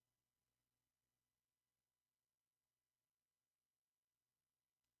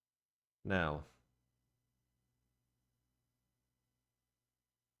 Now,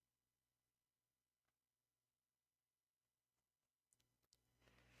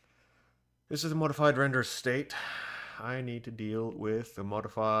 this is a modified render state. I need to deal with the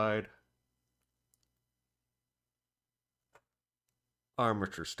modified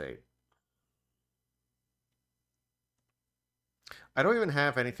armature state. I don't even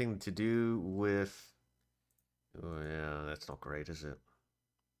have anything to do with... Oh yeah, that's not great, is it?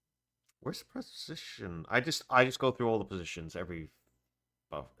 Where's the position? I just go through all the positions every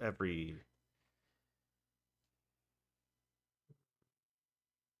every.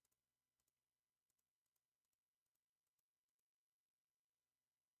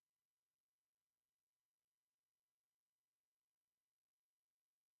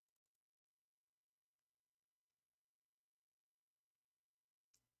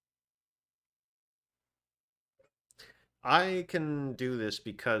 I can do this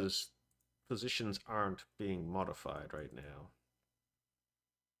because positions aren't being modified right now.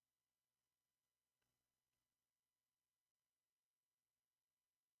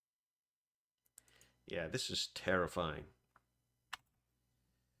 Yeah, this is terrifying.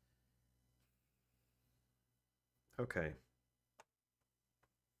 Okay.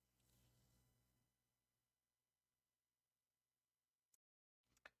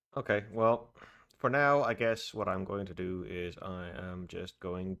 Okay, well, for now, I guess what I'm going to do is I am just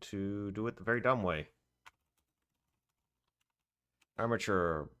going to do it the very dumb way.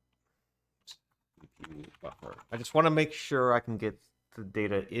 Armature CPU buffer. I just want to make sure I can get the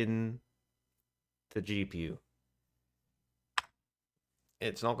data in the GPU.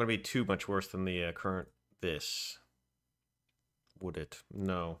 It's not going to be too much worse than the current this. Would it?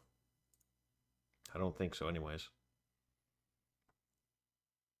 No. I don't think so anyways.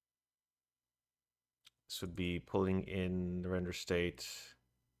 This would be pulling in the render state.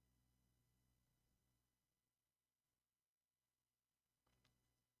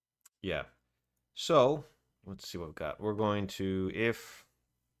 Yeah. So, let's see what we've got. We're going to, if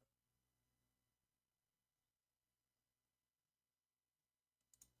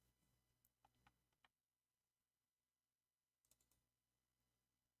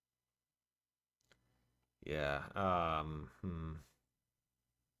yeah, I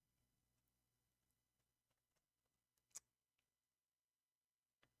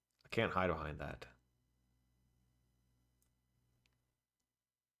can't hide behind that.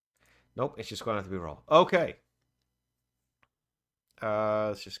 Nope, it's just going to have to be raw. Okay.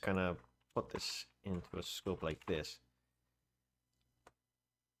 Let's just kind of put this into a scope like this.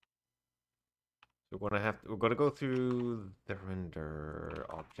 So we're gonna go through the render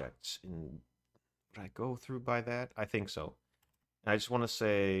objects. Would I go through by that? I think so. I just want to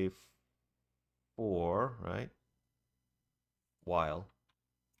say for, right? While.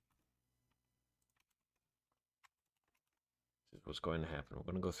 This is what's going to happen. We're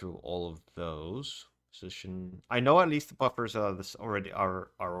going to go through all of those. Position. I know at least the buffers this already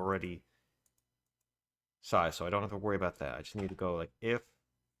are already sized, so I don't have to worry about that. I just need to go like if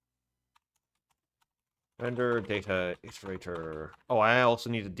render data iterator. Oh, I also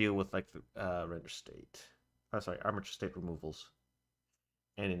need to deal with like the render state. Oh, sorry, armature state removals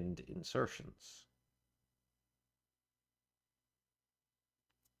and insertions.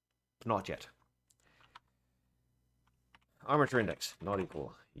 Not yet. Armature index not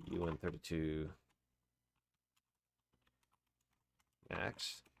equal UN32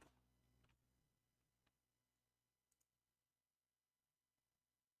 max.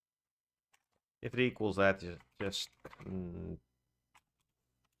 If it equals that, just render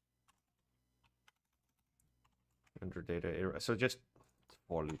data. So just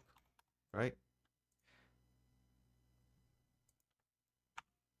for loop, right?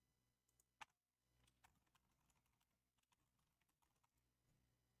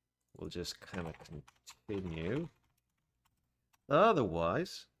 We'll just kind of continue.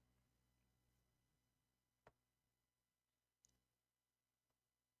 Otherwise,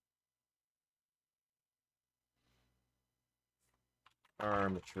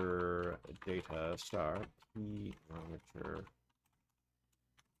 armature data start p armature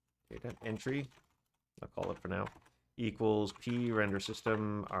data entry. I'll call it for now. Equals p render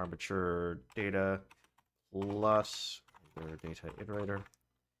system armature data plus render data iterator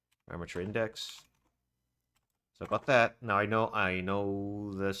armature index. So I got that. Now I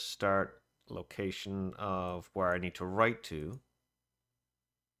know the start location of where I need to write to.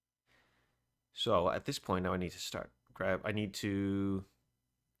 So at this point now I need to start I need to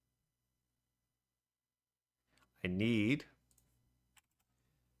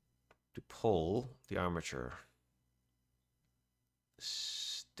pull the armature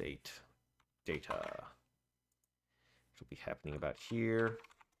state data. Which will be happening about here.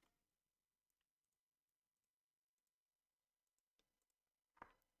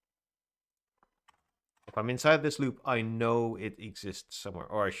 If I'm inside this loop, I know it exists somewhere,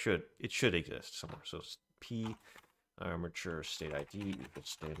 or it should exist somewhere. So p armature state ID equals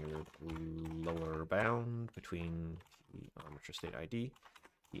standard lower bound between the armature state ID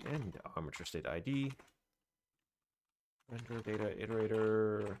and armature state ID. Render data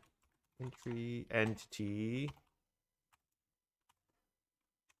iterator entry entity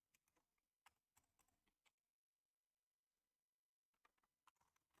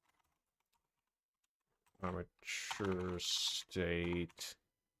ArmatureState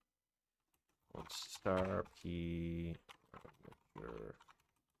star p armature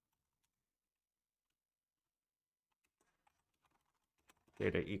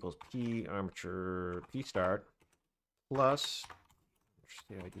data equals p armature p start plus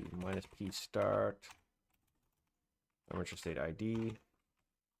state ID minus p start armature state ID.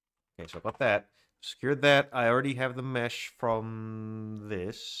 Okay, so I got that. Secured that. I already have the mesh from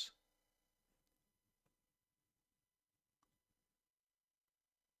this.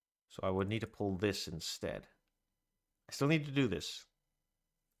 So I would need to pull this instead. I still need to do this.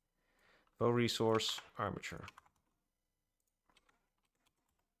 Flow resource armature.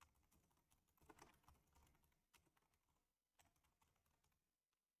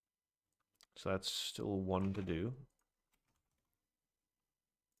 So that's still one to do.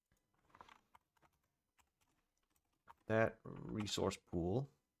 That resource pool.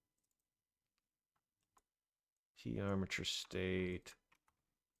 P armature state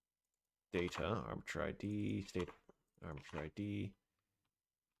data armature ID state armature ID.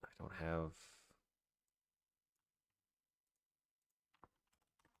 I don't have.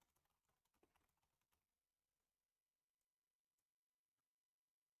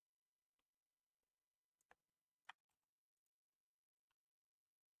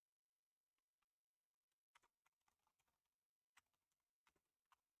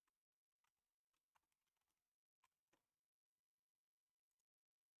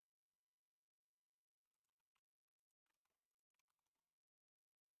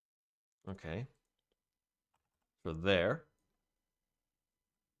 Okay. So there.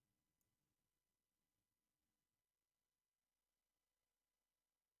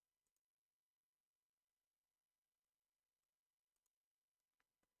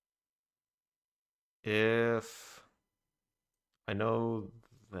 If I know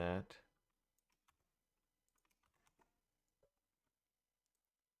that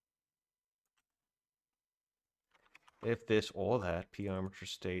if this or that p armature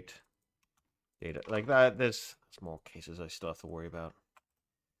state data like that, there's small cases I still have to worry about.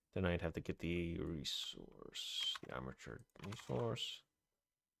 Then I'd have to get the resource, the armature resource.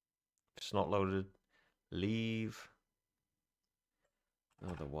 If it's not loaded, leave.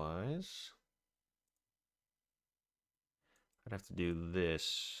 Otherwise, I'd have to do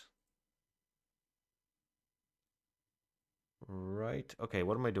this. Right. Okay,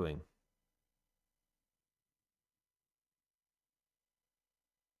 what am I doing?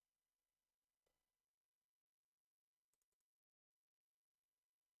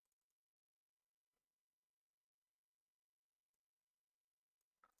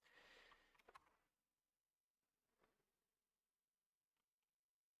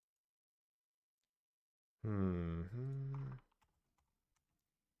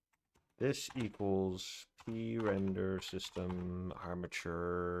 This equals p render system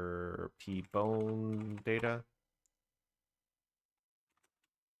armature p bone data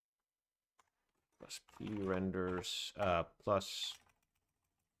plus p renders plus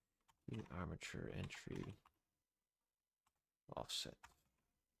p armature entry offset.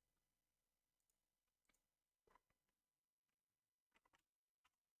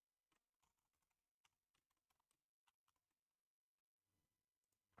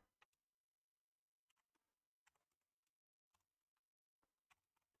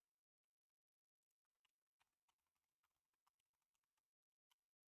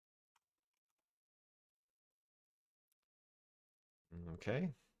 Okay.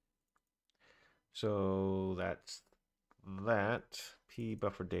 So that's that p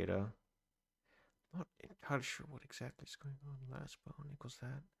buffer data. Not entirely sure what exactly is going on. Last bone equals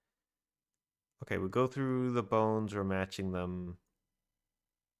that. Okay, we go through the bones, we're matching them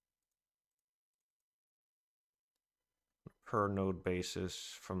per node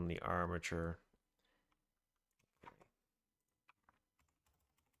basis from the armature.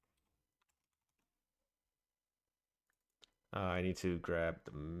 I need to grab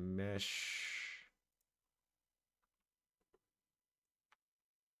the mesh.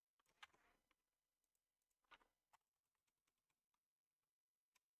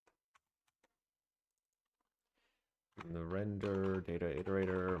 And the render data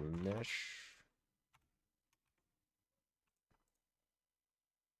iterator mesh.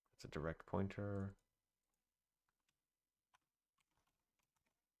 It's a direct pointer.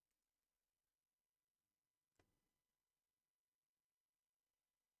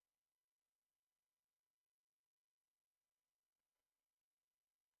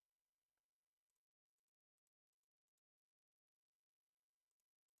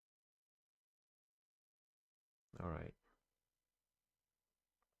 All right.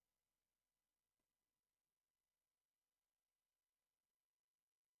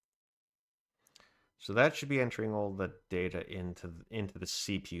 So that should be entering all the data into the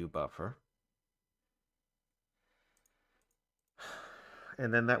CPU buffer.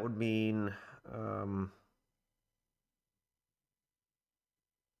 And then that would mean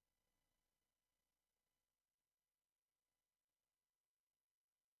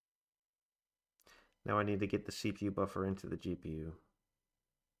now I need to get the CPU buffer into the GPU.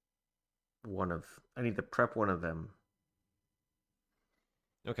 I need to prep one of them.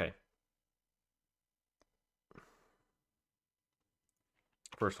 Okay.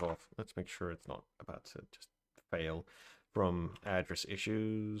 First off, let's make sure it's not about to just fail from address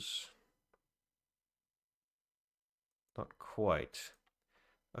issues. Not quite.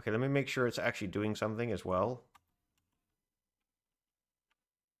 Okay, let me make sure it's actually doing something as well.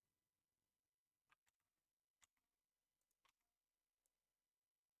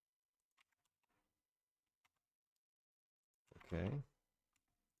 Okay.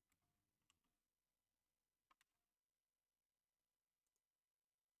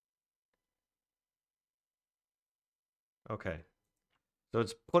 Okay. So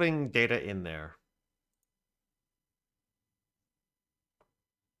it's putting data in there.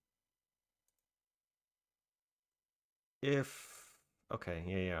 Okay,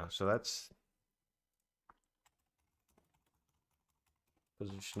 yeah. So that's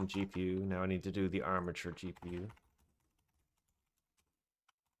position GPU. Now I need to do the armature GPU.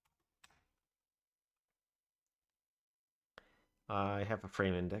 I have a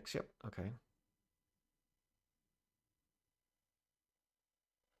frame index. Yep. Okay.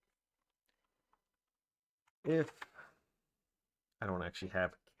 If I don't actually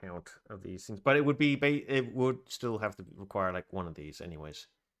have a count of these things, but it would still have to require like one of these anyways.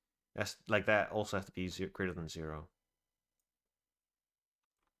 That's like that also has to be greater than 0.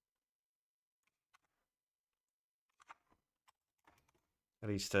 At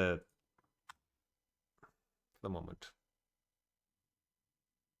least for the moment.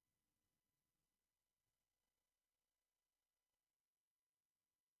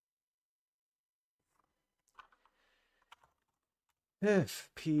 If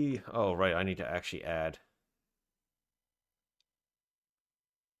P, oh right, I need to actually add.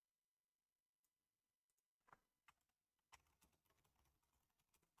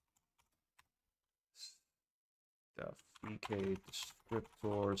 Stuff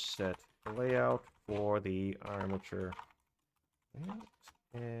VkDescriptorSet layout for the armature layout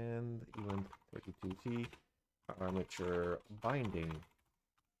and event 32T armature binding.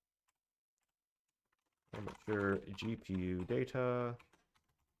 Armature GPU data,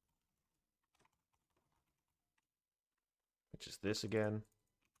 which is this again.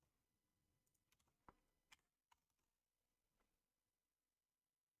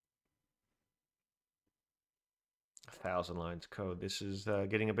 A 1,000 lines code. This is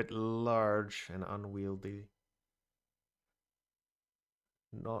getting a bit large and unwieldy.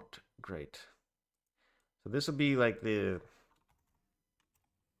 Not great. So this will be like the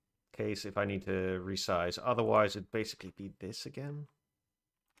case if I need to resize. Otherwise, it'd basically be this again.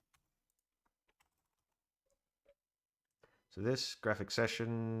 So this graphic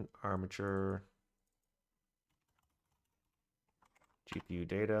session, armature, GPU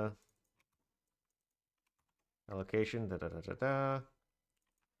data, allocation, the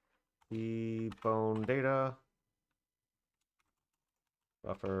bone data,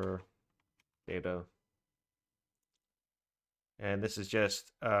 buffer, data. And this is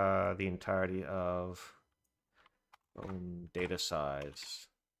just the entirety of bone data size.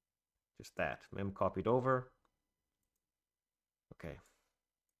 Just that. Mem copied over. Okay.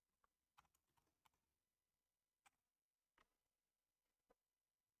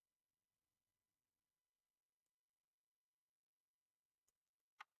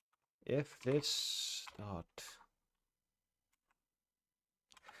 If this dot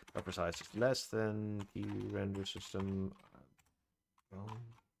buffer size is less than the render system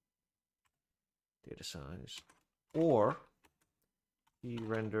data size, or the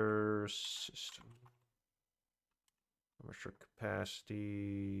render system armature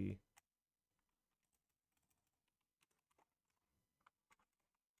capacity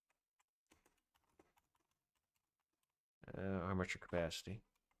armature capacity.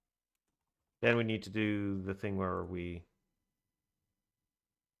 Then we need to do the thing where we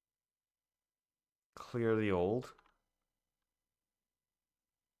clear the old,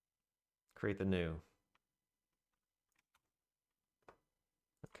 create the new.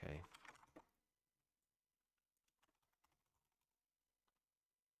 Okay.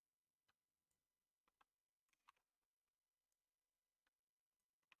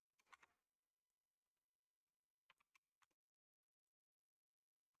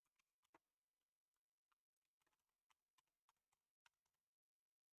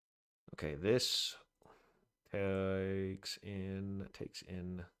 Okay, this takes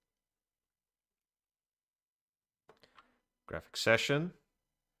in graphic session,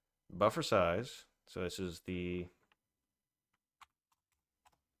 buffer size. So this is the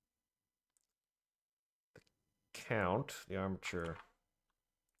count, the armature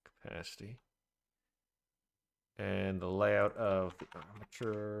capacity, and the layout of the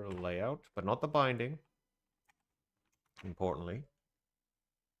armature layout, but not the binding, importantly.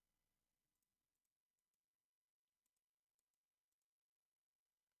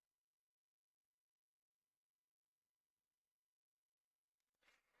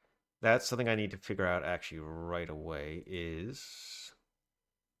 That's something I need to figure out actually right away, is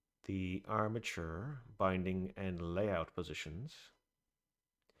the armature binding and layout positions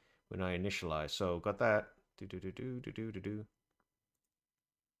when I initialize. So got that. Do.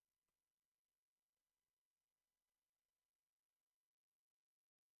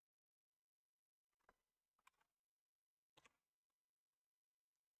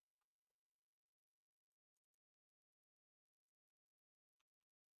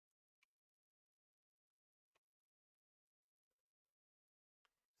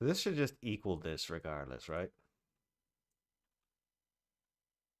 So this should just equal this regardless, right?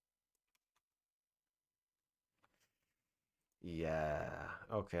 Yeah.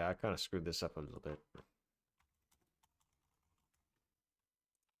 Okay, I kind of screwed this up a little bit.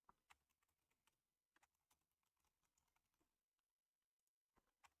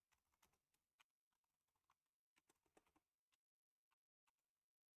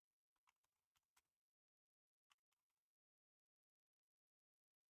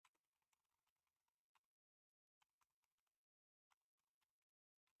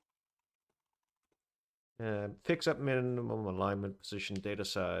 Fix up minimum alignment position, data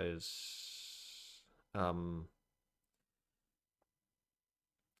size.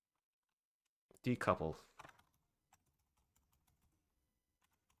 Decouple.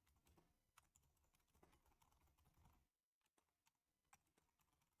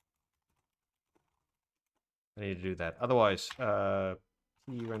 I need to do that. Otherwise,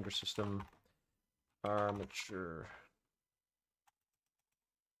 key render system armature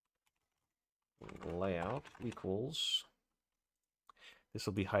layout equals. This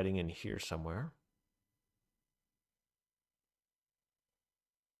will be hiding in here somewhere.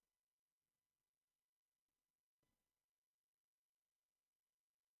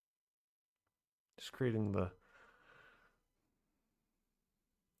 Just creating the.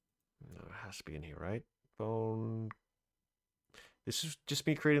 No, it has to be in here, right? Bone. This is just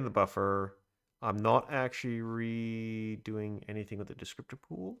me creating the buffer. I'm not actually redoing anything with the descriptor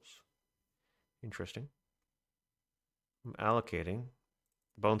pools. Interesting. I'm allocating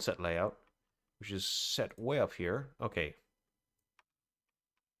the bone set layout, which is set way up here. Okay.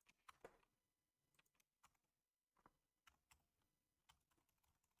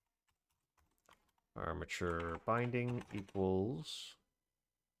 Armature binding equals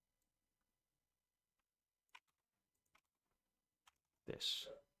this.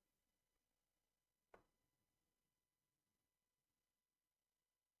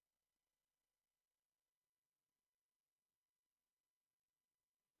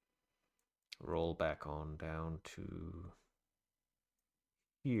 Roll back on down to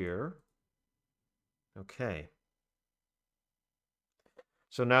here. Okay.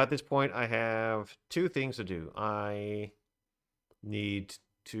 So now at this point, I have two things to do. I need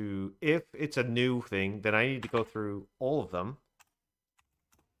to, if it's a new thing, then I need to go through all of them.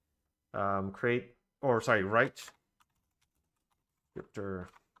 Write descriptor.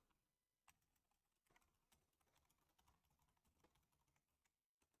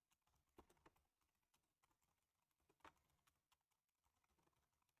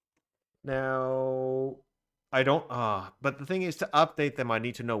 Now, I don't, but the thing is, to update them, I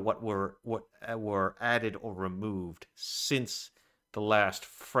need to know what were added or removed since the last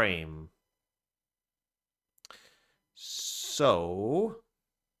frame. So,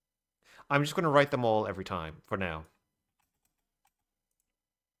 I'm just going to write them all every time for now.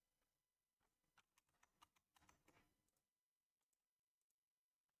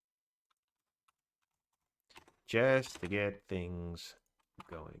 Just to get things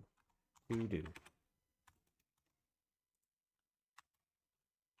going. Do.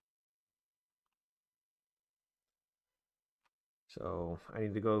 So I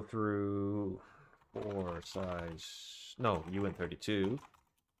need to go through for size, no, UN32.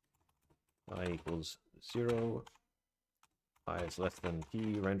 I equals 0. I is less than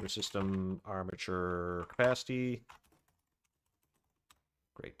P, render system, armature capacity.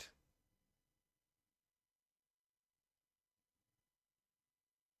 Great.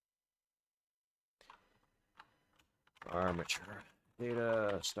 armature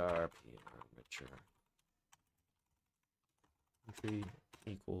data star p armature entry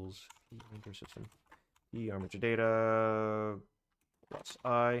equals p enter system p armature data plus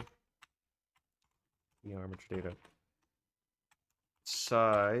I p armature data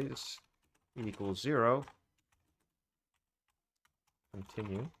size equals 0.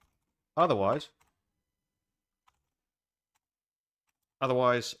 Continue. Otherwise,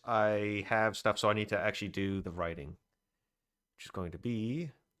 I have stuff, so I need to actually do the writing, which is going to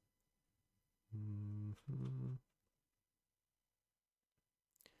be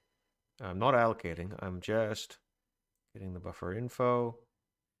I'm not allocating. I'm just getting the buffer info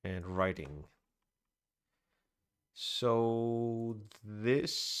and writing. So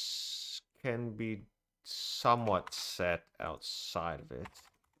this can be somewhat set outside of it.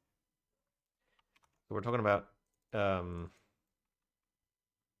 So we're talking about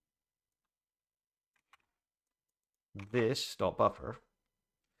this dot buffer.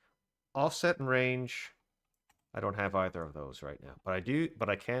 Offset and range. I don't have either of those right now, but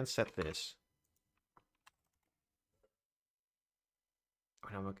I can set this.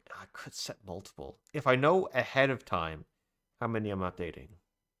 I could set multiple if I know ahead of time how many I'm updating.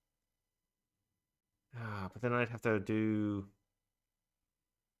 But then I'd have to do.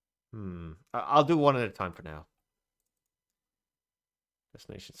 I'll do one at a time for now.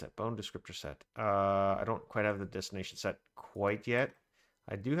 Destination set, boneDescriptorSet. I don't quite have the destination set quite yet.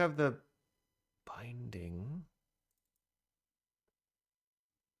 I do have the binding.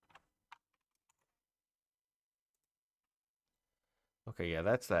 Okay, yeah,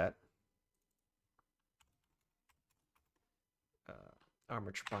 that's that.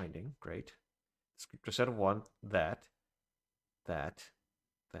 Armature binding, great. Descriptor set of 1, that.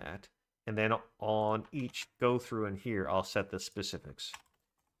 And then on each go through in here, I'll set the specifics.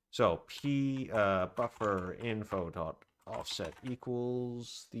 So p buffer info dot offset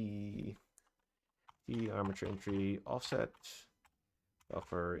equals the armature entry offset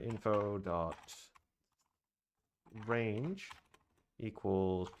buffer info dot range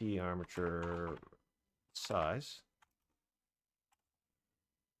equals p armature size.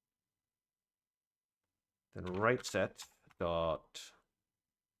 Then write set dot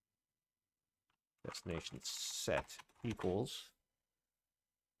destination set equals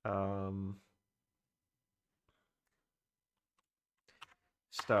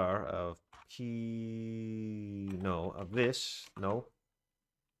star of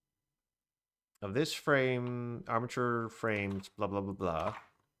of this frame armature frames blah blah blah blah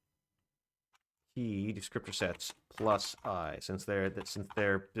key descriptor sets plus I since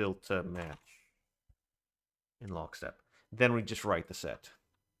they're built to match in lockstep. Then we just write the set.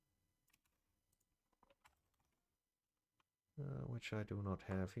 Which I do not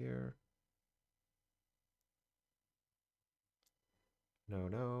have here.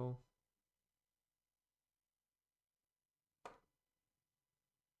 No.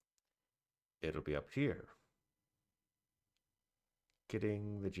 It'll be up here.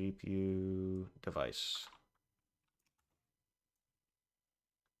 Getting the GPU device.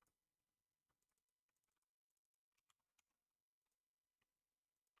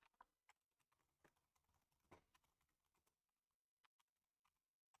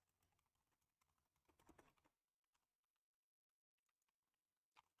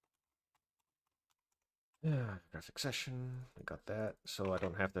 Graphic session, I got that, so I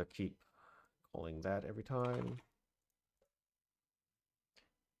don't have to keep calling that every time.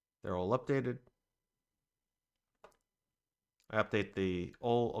 They're all updated. I update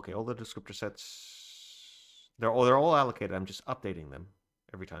all the descriptor sets. They're all allocated. I'm just updating them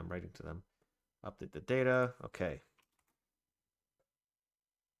every time, writing to them. Update the data. Okay.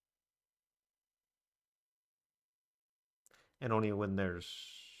 And only when there's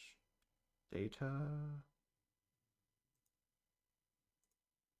data.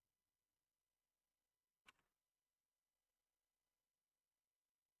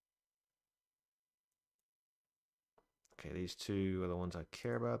 Okay, these two are the ones I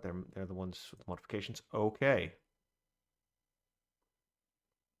care about. They're the ones with the modifications. Okay.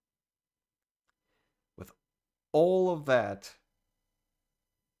 With all of that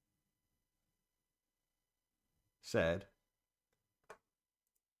said,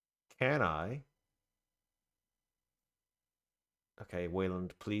 can I? Okay,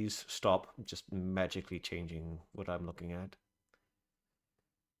 Wayland, please stop just magically changing what I'm looking at.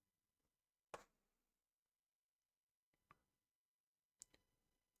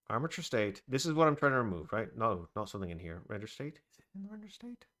 ArmatureState. This is what I'm trying to remove, right? No, not something in here. RenderState? Is it in the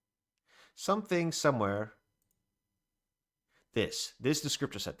RenderState? Something somewhere. this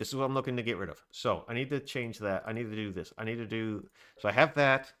descriptor set. This is what I'm looking to get rid of. So I need to change that. I need to do this. I need to do, so I have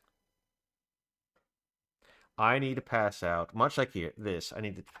that. I need to pass out, much like here, this, I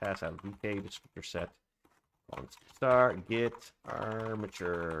need to pass out VkAnimationPool star get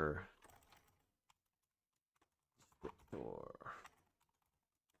armature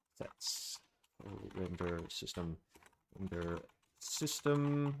sets render system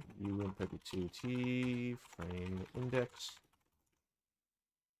um32t frame index.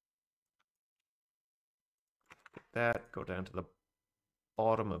 Get that, go down to the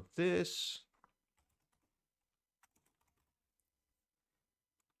bottom of this.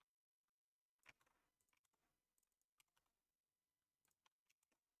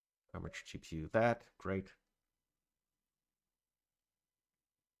 Armature GPU that, great.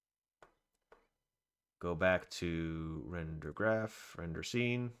 Go back to render graph, render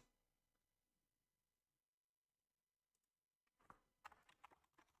scene.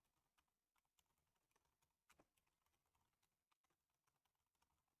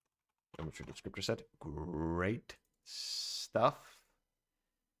 Armature descriptor set, great stuff.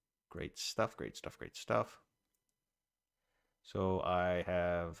 Great stuff, great stuff, great stuff. So I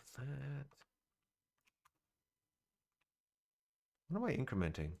have that. What am I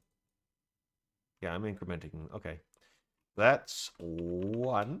incrementing? Yeah, I'm incrementing. Okay. That's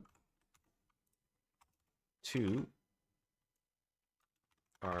 1, 2,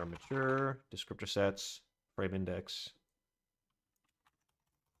 armature, descriptor sets, frame index.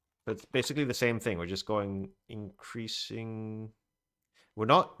 But it's basically the same thing. We're just going increasing. We're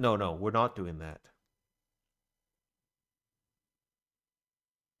not, no, we're not doing that.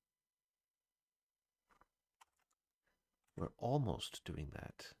 We're almost doing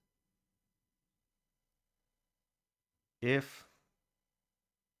that. If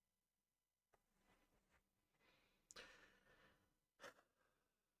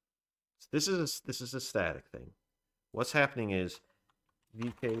this is a static thing. What's happening is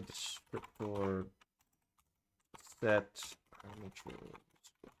VkDescriptorSet armature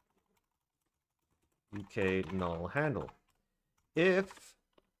Vk null handle. If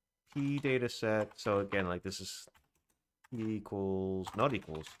p dataset, so again, like this is p equals not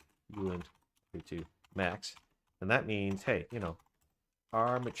equals uint to max, and that means, hey, you know,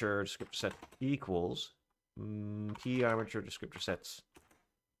 armature descriptor set equals p armature descriptor sets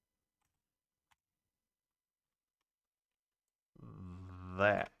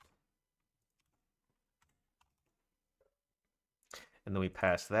that, and then we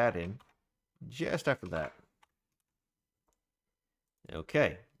pass that in just after that.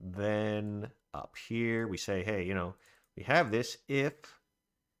 Okay, then up here we say, hey, you know, we have this if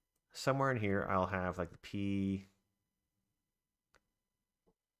somewhere in here I'll have like the p,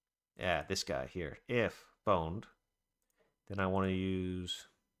 yeah, this guy here, if boned, then I want to do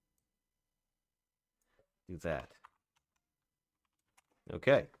that.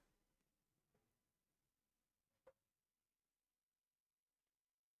 Okay.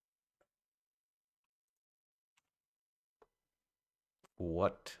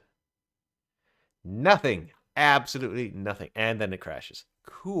 What? Nothing. Absolutely nothing. And then it crashes.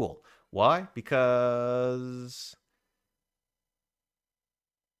 Cool. Why? Because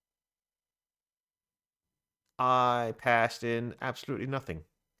I passed in absolutely nothing.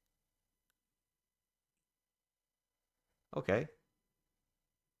 Okay.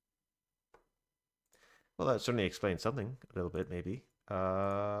 Well, that certainly explains something a little bit, maybe.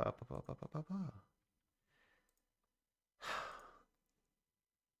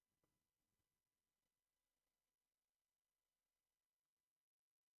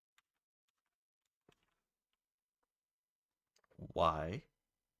 Why?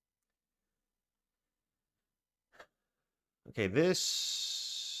 Okay,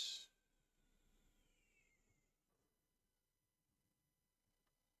 this...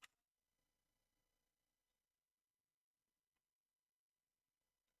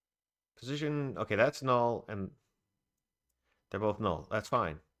 Position, okay, that's null, and they're both null. That's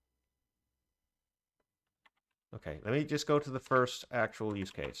fine. Okay, let me just go to the first actual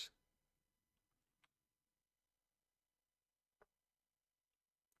use case.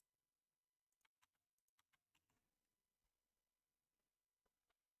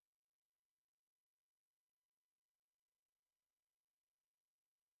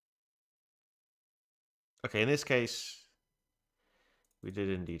 Okay, in this case, we did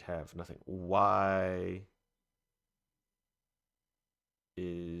indeed have nothing. Why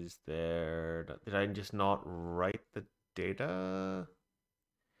is there... Did I just not write the data?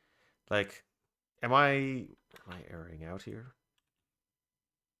 Like, am I erroring out here?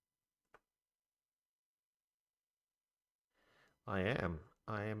 I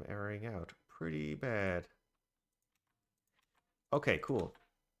am erroring out pretty bad. Okay, cool.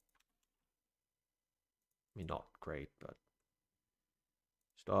 I mean, not great, but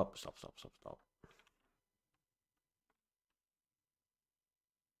stop.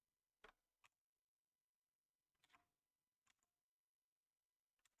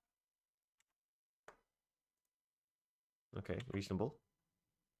 Okay, reasonable.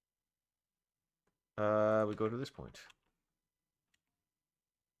 We go to this point.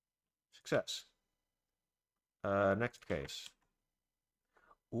 Success. Next case.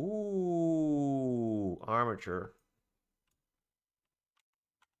 Ooh, armature.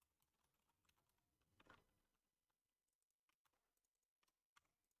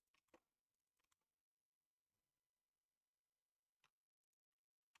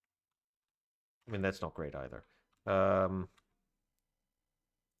 I mean, that's not great either.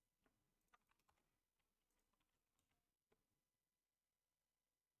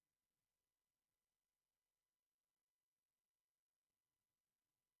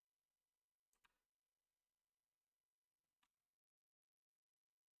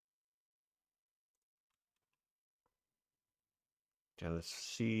 Okay, let's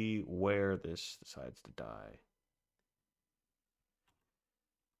see where this decides to die.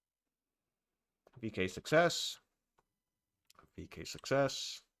 VK success. VK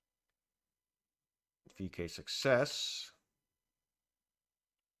success. VK success.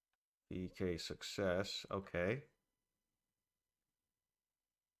 VK success. Okay.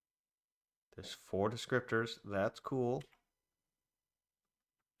 There's 4 descriptors. That's cool.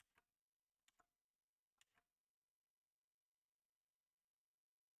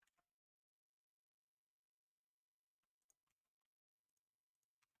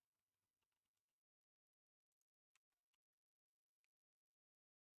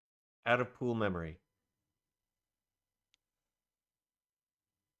 Out of pool memory.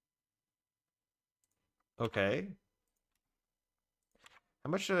 Okay. How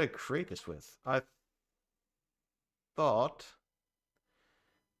much did I create this with? I thought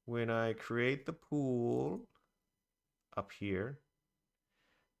when I create the pool up here,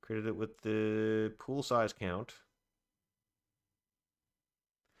 created it with the pool size count.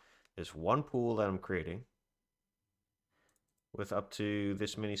 There's one pool that I'm creating with up to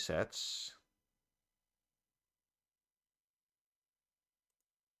this many sets.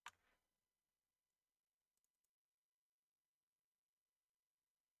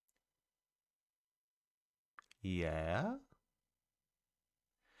 Yeah.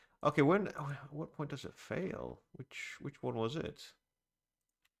 Okay, what point does it fail? Which one was it?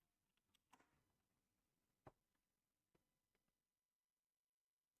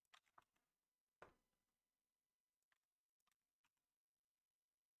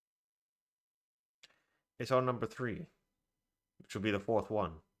 It's on number 3, which will be the 4th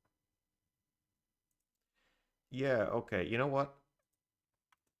one. Yeah, okay. You know what?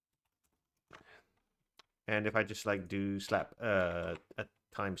 And if I just like do slap a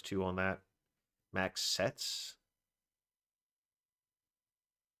 ×2 on that, max sets.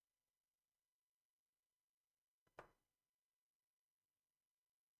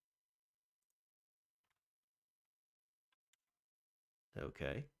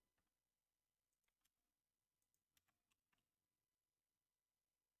 Okay.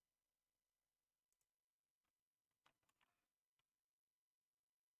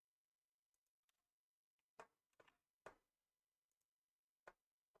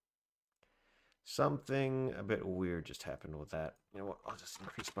 Something a bit weird just happened with that. You know what? I'll just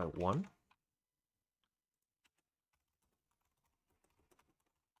increase by 1.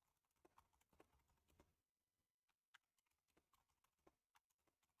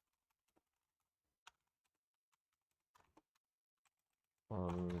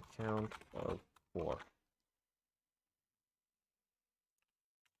 On count of 4.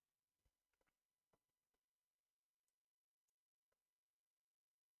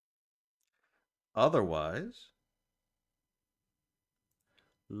 Otherwise,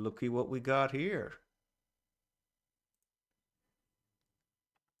 looky what we got here.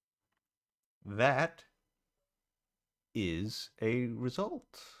 That is a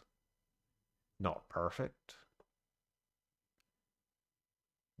result. Not perfect,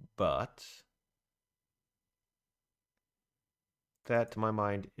 but that, to my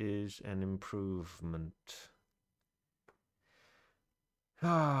mind, is an improvement.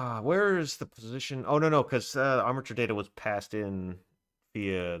 Where is the position? Oh, no, because armature data was passed in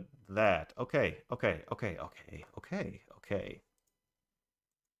via that. Okay. Get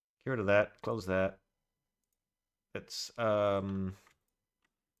rid of that. Close that. Let's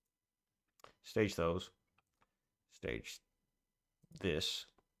stage those. Stage this.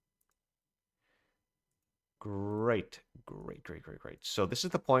 Great. So this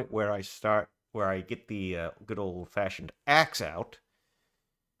is the point where I get the good old-fashioned axe out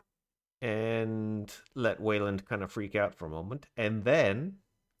and let Wayland kind of freak out for a moment, and then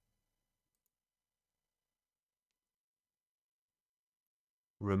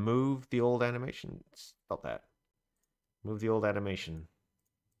remove the old animation. Stop that. Move the old animation.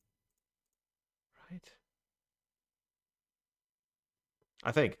 Right.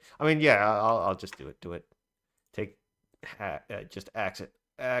 I think. I mean, yeah, I'll just do it. Do it. Take, just axe it.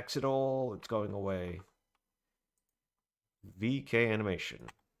 Axe it all. It's going away. VkAnimation.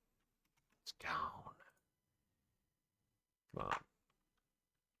 It's gone. Come on.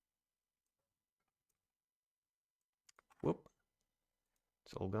 Whoop.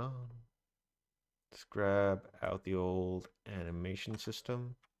 It's all gone. Let's grab out the old animation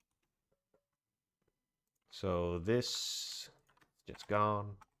system. So this is just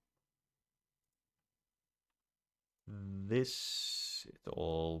gone. This is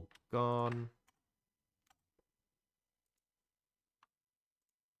all gone.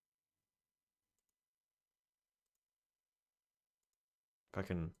 If I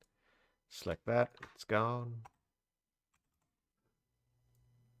can select that, it's gone.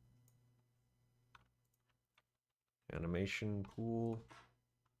 Animation pool.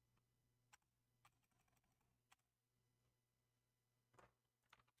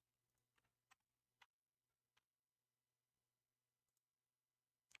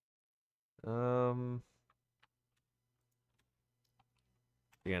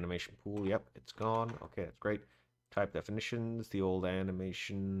 The animation pool, yep, it's gone. Okay, that's great. Type definitions, the old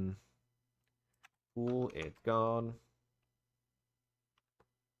animation pool, it's gone.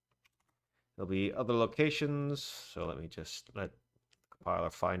 There'll be other locations, so let me just let the compiler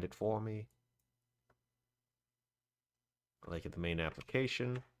find it for me. Like at the main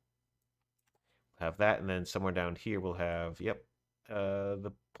application. We'll have that, and then somewhere down here we'll have, yep,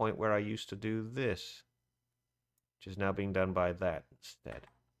 the point where I used to do this, which is now being done by that instead.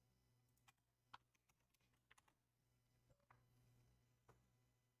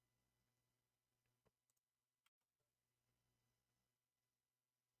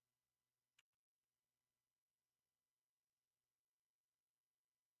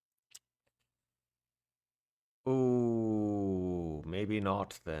 Ooh, maybe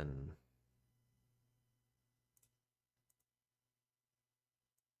not then.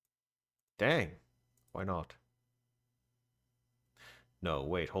 Dang, why not? No,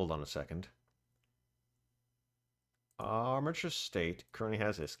 wait, hold on a second. ArmatureState currently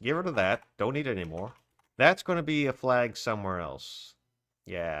has this. Get rid of that. Don't need it anymore. That's going to be a flag somewhere else.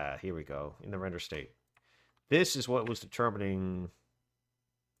 Yeah, here we go, in the render state. This is what was determining...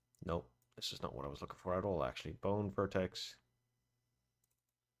 Nope, this is not what I was looking for at all, actually. Bone vertex.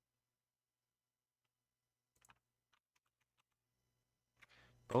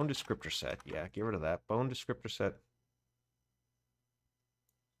 boneDescriptorSet. Yeah, get rid of that. boneDescriptorSet.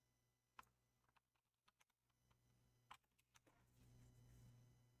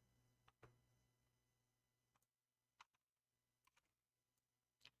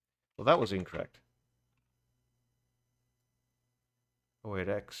 Well, that was incorrect. Oh, wait,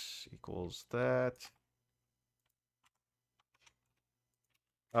 x equals that.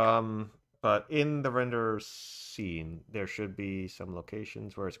 But in the render scene, there should be some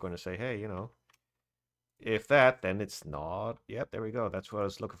locations where it's going to say, hey, you know, if that, then it's not. Yep, there we go. That's what I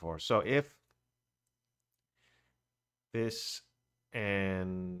was looking for. So if this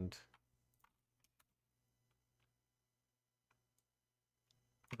and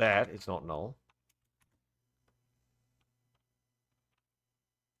that is not null,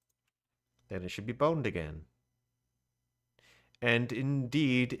 then it should be boned again. And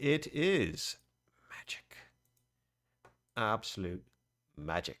indeed it is. Magic. Absolute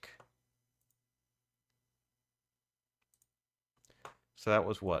magic. So that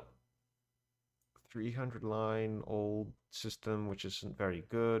was what? 300 line old system, which isn't very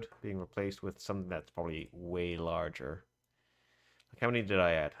good, being replaced with something that's probably way larger. Like, how many did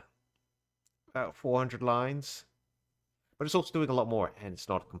I add? About 400 lines. But it's also doing a lot more, and it's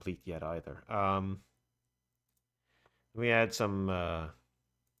not complete yet either. We add some render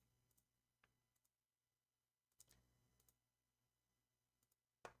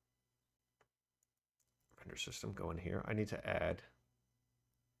system going here. I need to add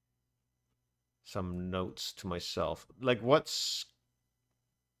some notes to myself. Like, what's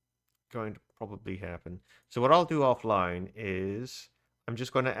going to probably happen? So what I'll do offline is I'm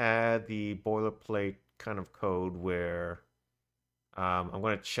just going to add the boilerplate kind of code where I'm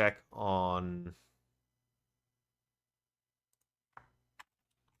going to check on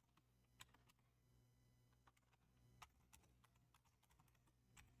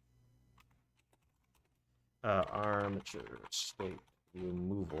ArmatureState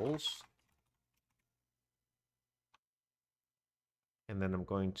removals. And then I'm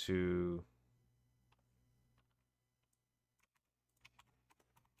going to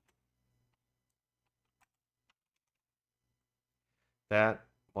that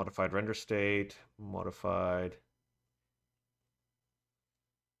modified render state, modified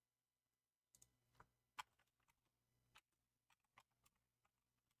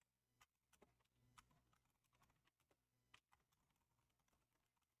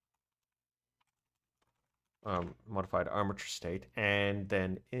modified armature state, and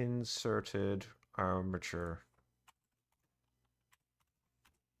then inserted armature.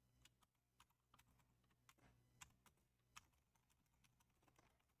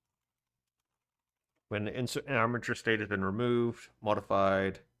 When the armature state has been removed,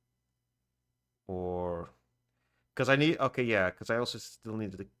 modified, or because I need, okay, yeah, because I also still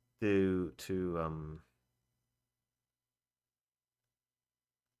need to do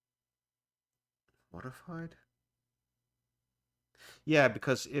modified. Yeah,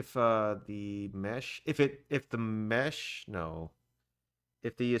 because if the mesh, if the mesh, no,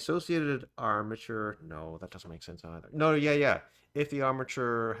 if the associated armature, no, that doesn't make sense either. No, yeah. If the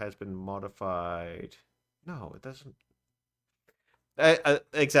armature has been modified, no, it doesn't.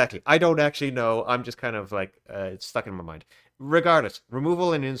 Exactly. I don't actually know. I'm just kind of like, it's stuck in my mind. Regardless,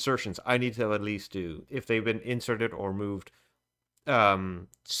 removal and insertions, I need to at least do if they've been inserted or moved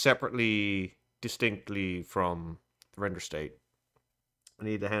separately, distinctly from the render state. I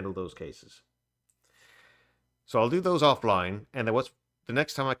need to handle those cases. So I'll do those offline, and then the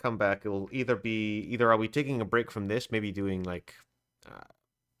next time I come back, it'll either I'll be taking a break from this, maybe doing like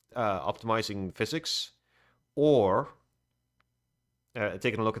optimizing physics, or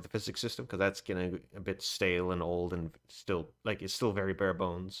taking a look at the physics system, because that's getting a bit stale and old and still like it's still very bare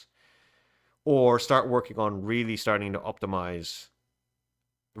bones, or start working on really starting to optimize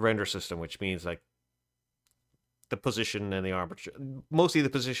the render system, which means like the position and the armature, mostly the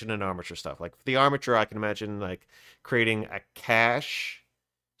position and armature stuff. Like the armature, I can imagine like creating a cache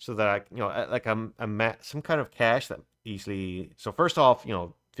so that I, like some kind of cache that easily. So first off,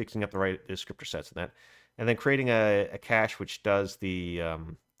 fixing up the right descriptor sets and that, and then creating a cache which does which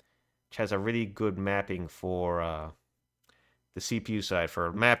has a really good mapping for the CPU side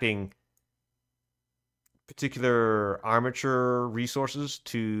for mapping particular armature resources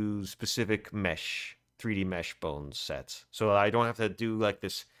to specific 3D mesh bone sets. So I don't have to do like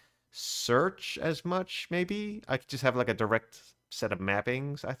this search as much, maybe. I could just have like a direct set of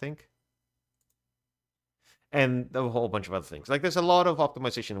mappings, I think. And a whole bunch of other things. Like there's a lot of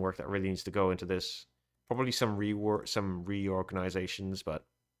optimization work that really needs to go into this. Probably some reorganizations, but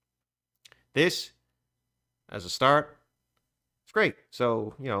this, as a start, it's great.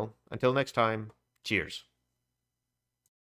 So, until next time, cheers.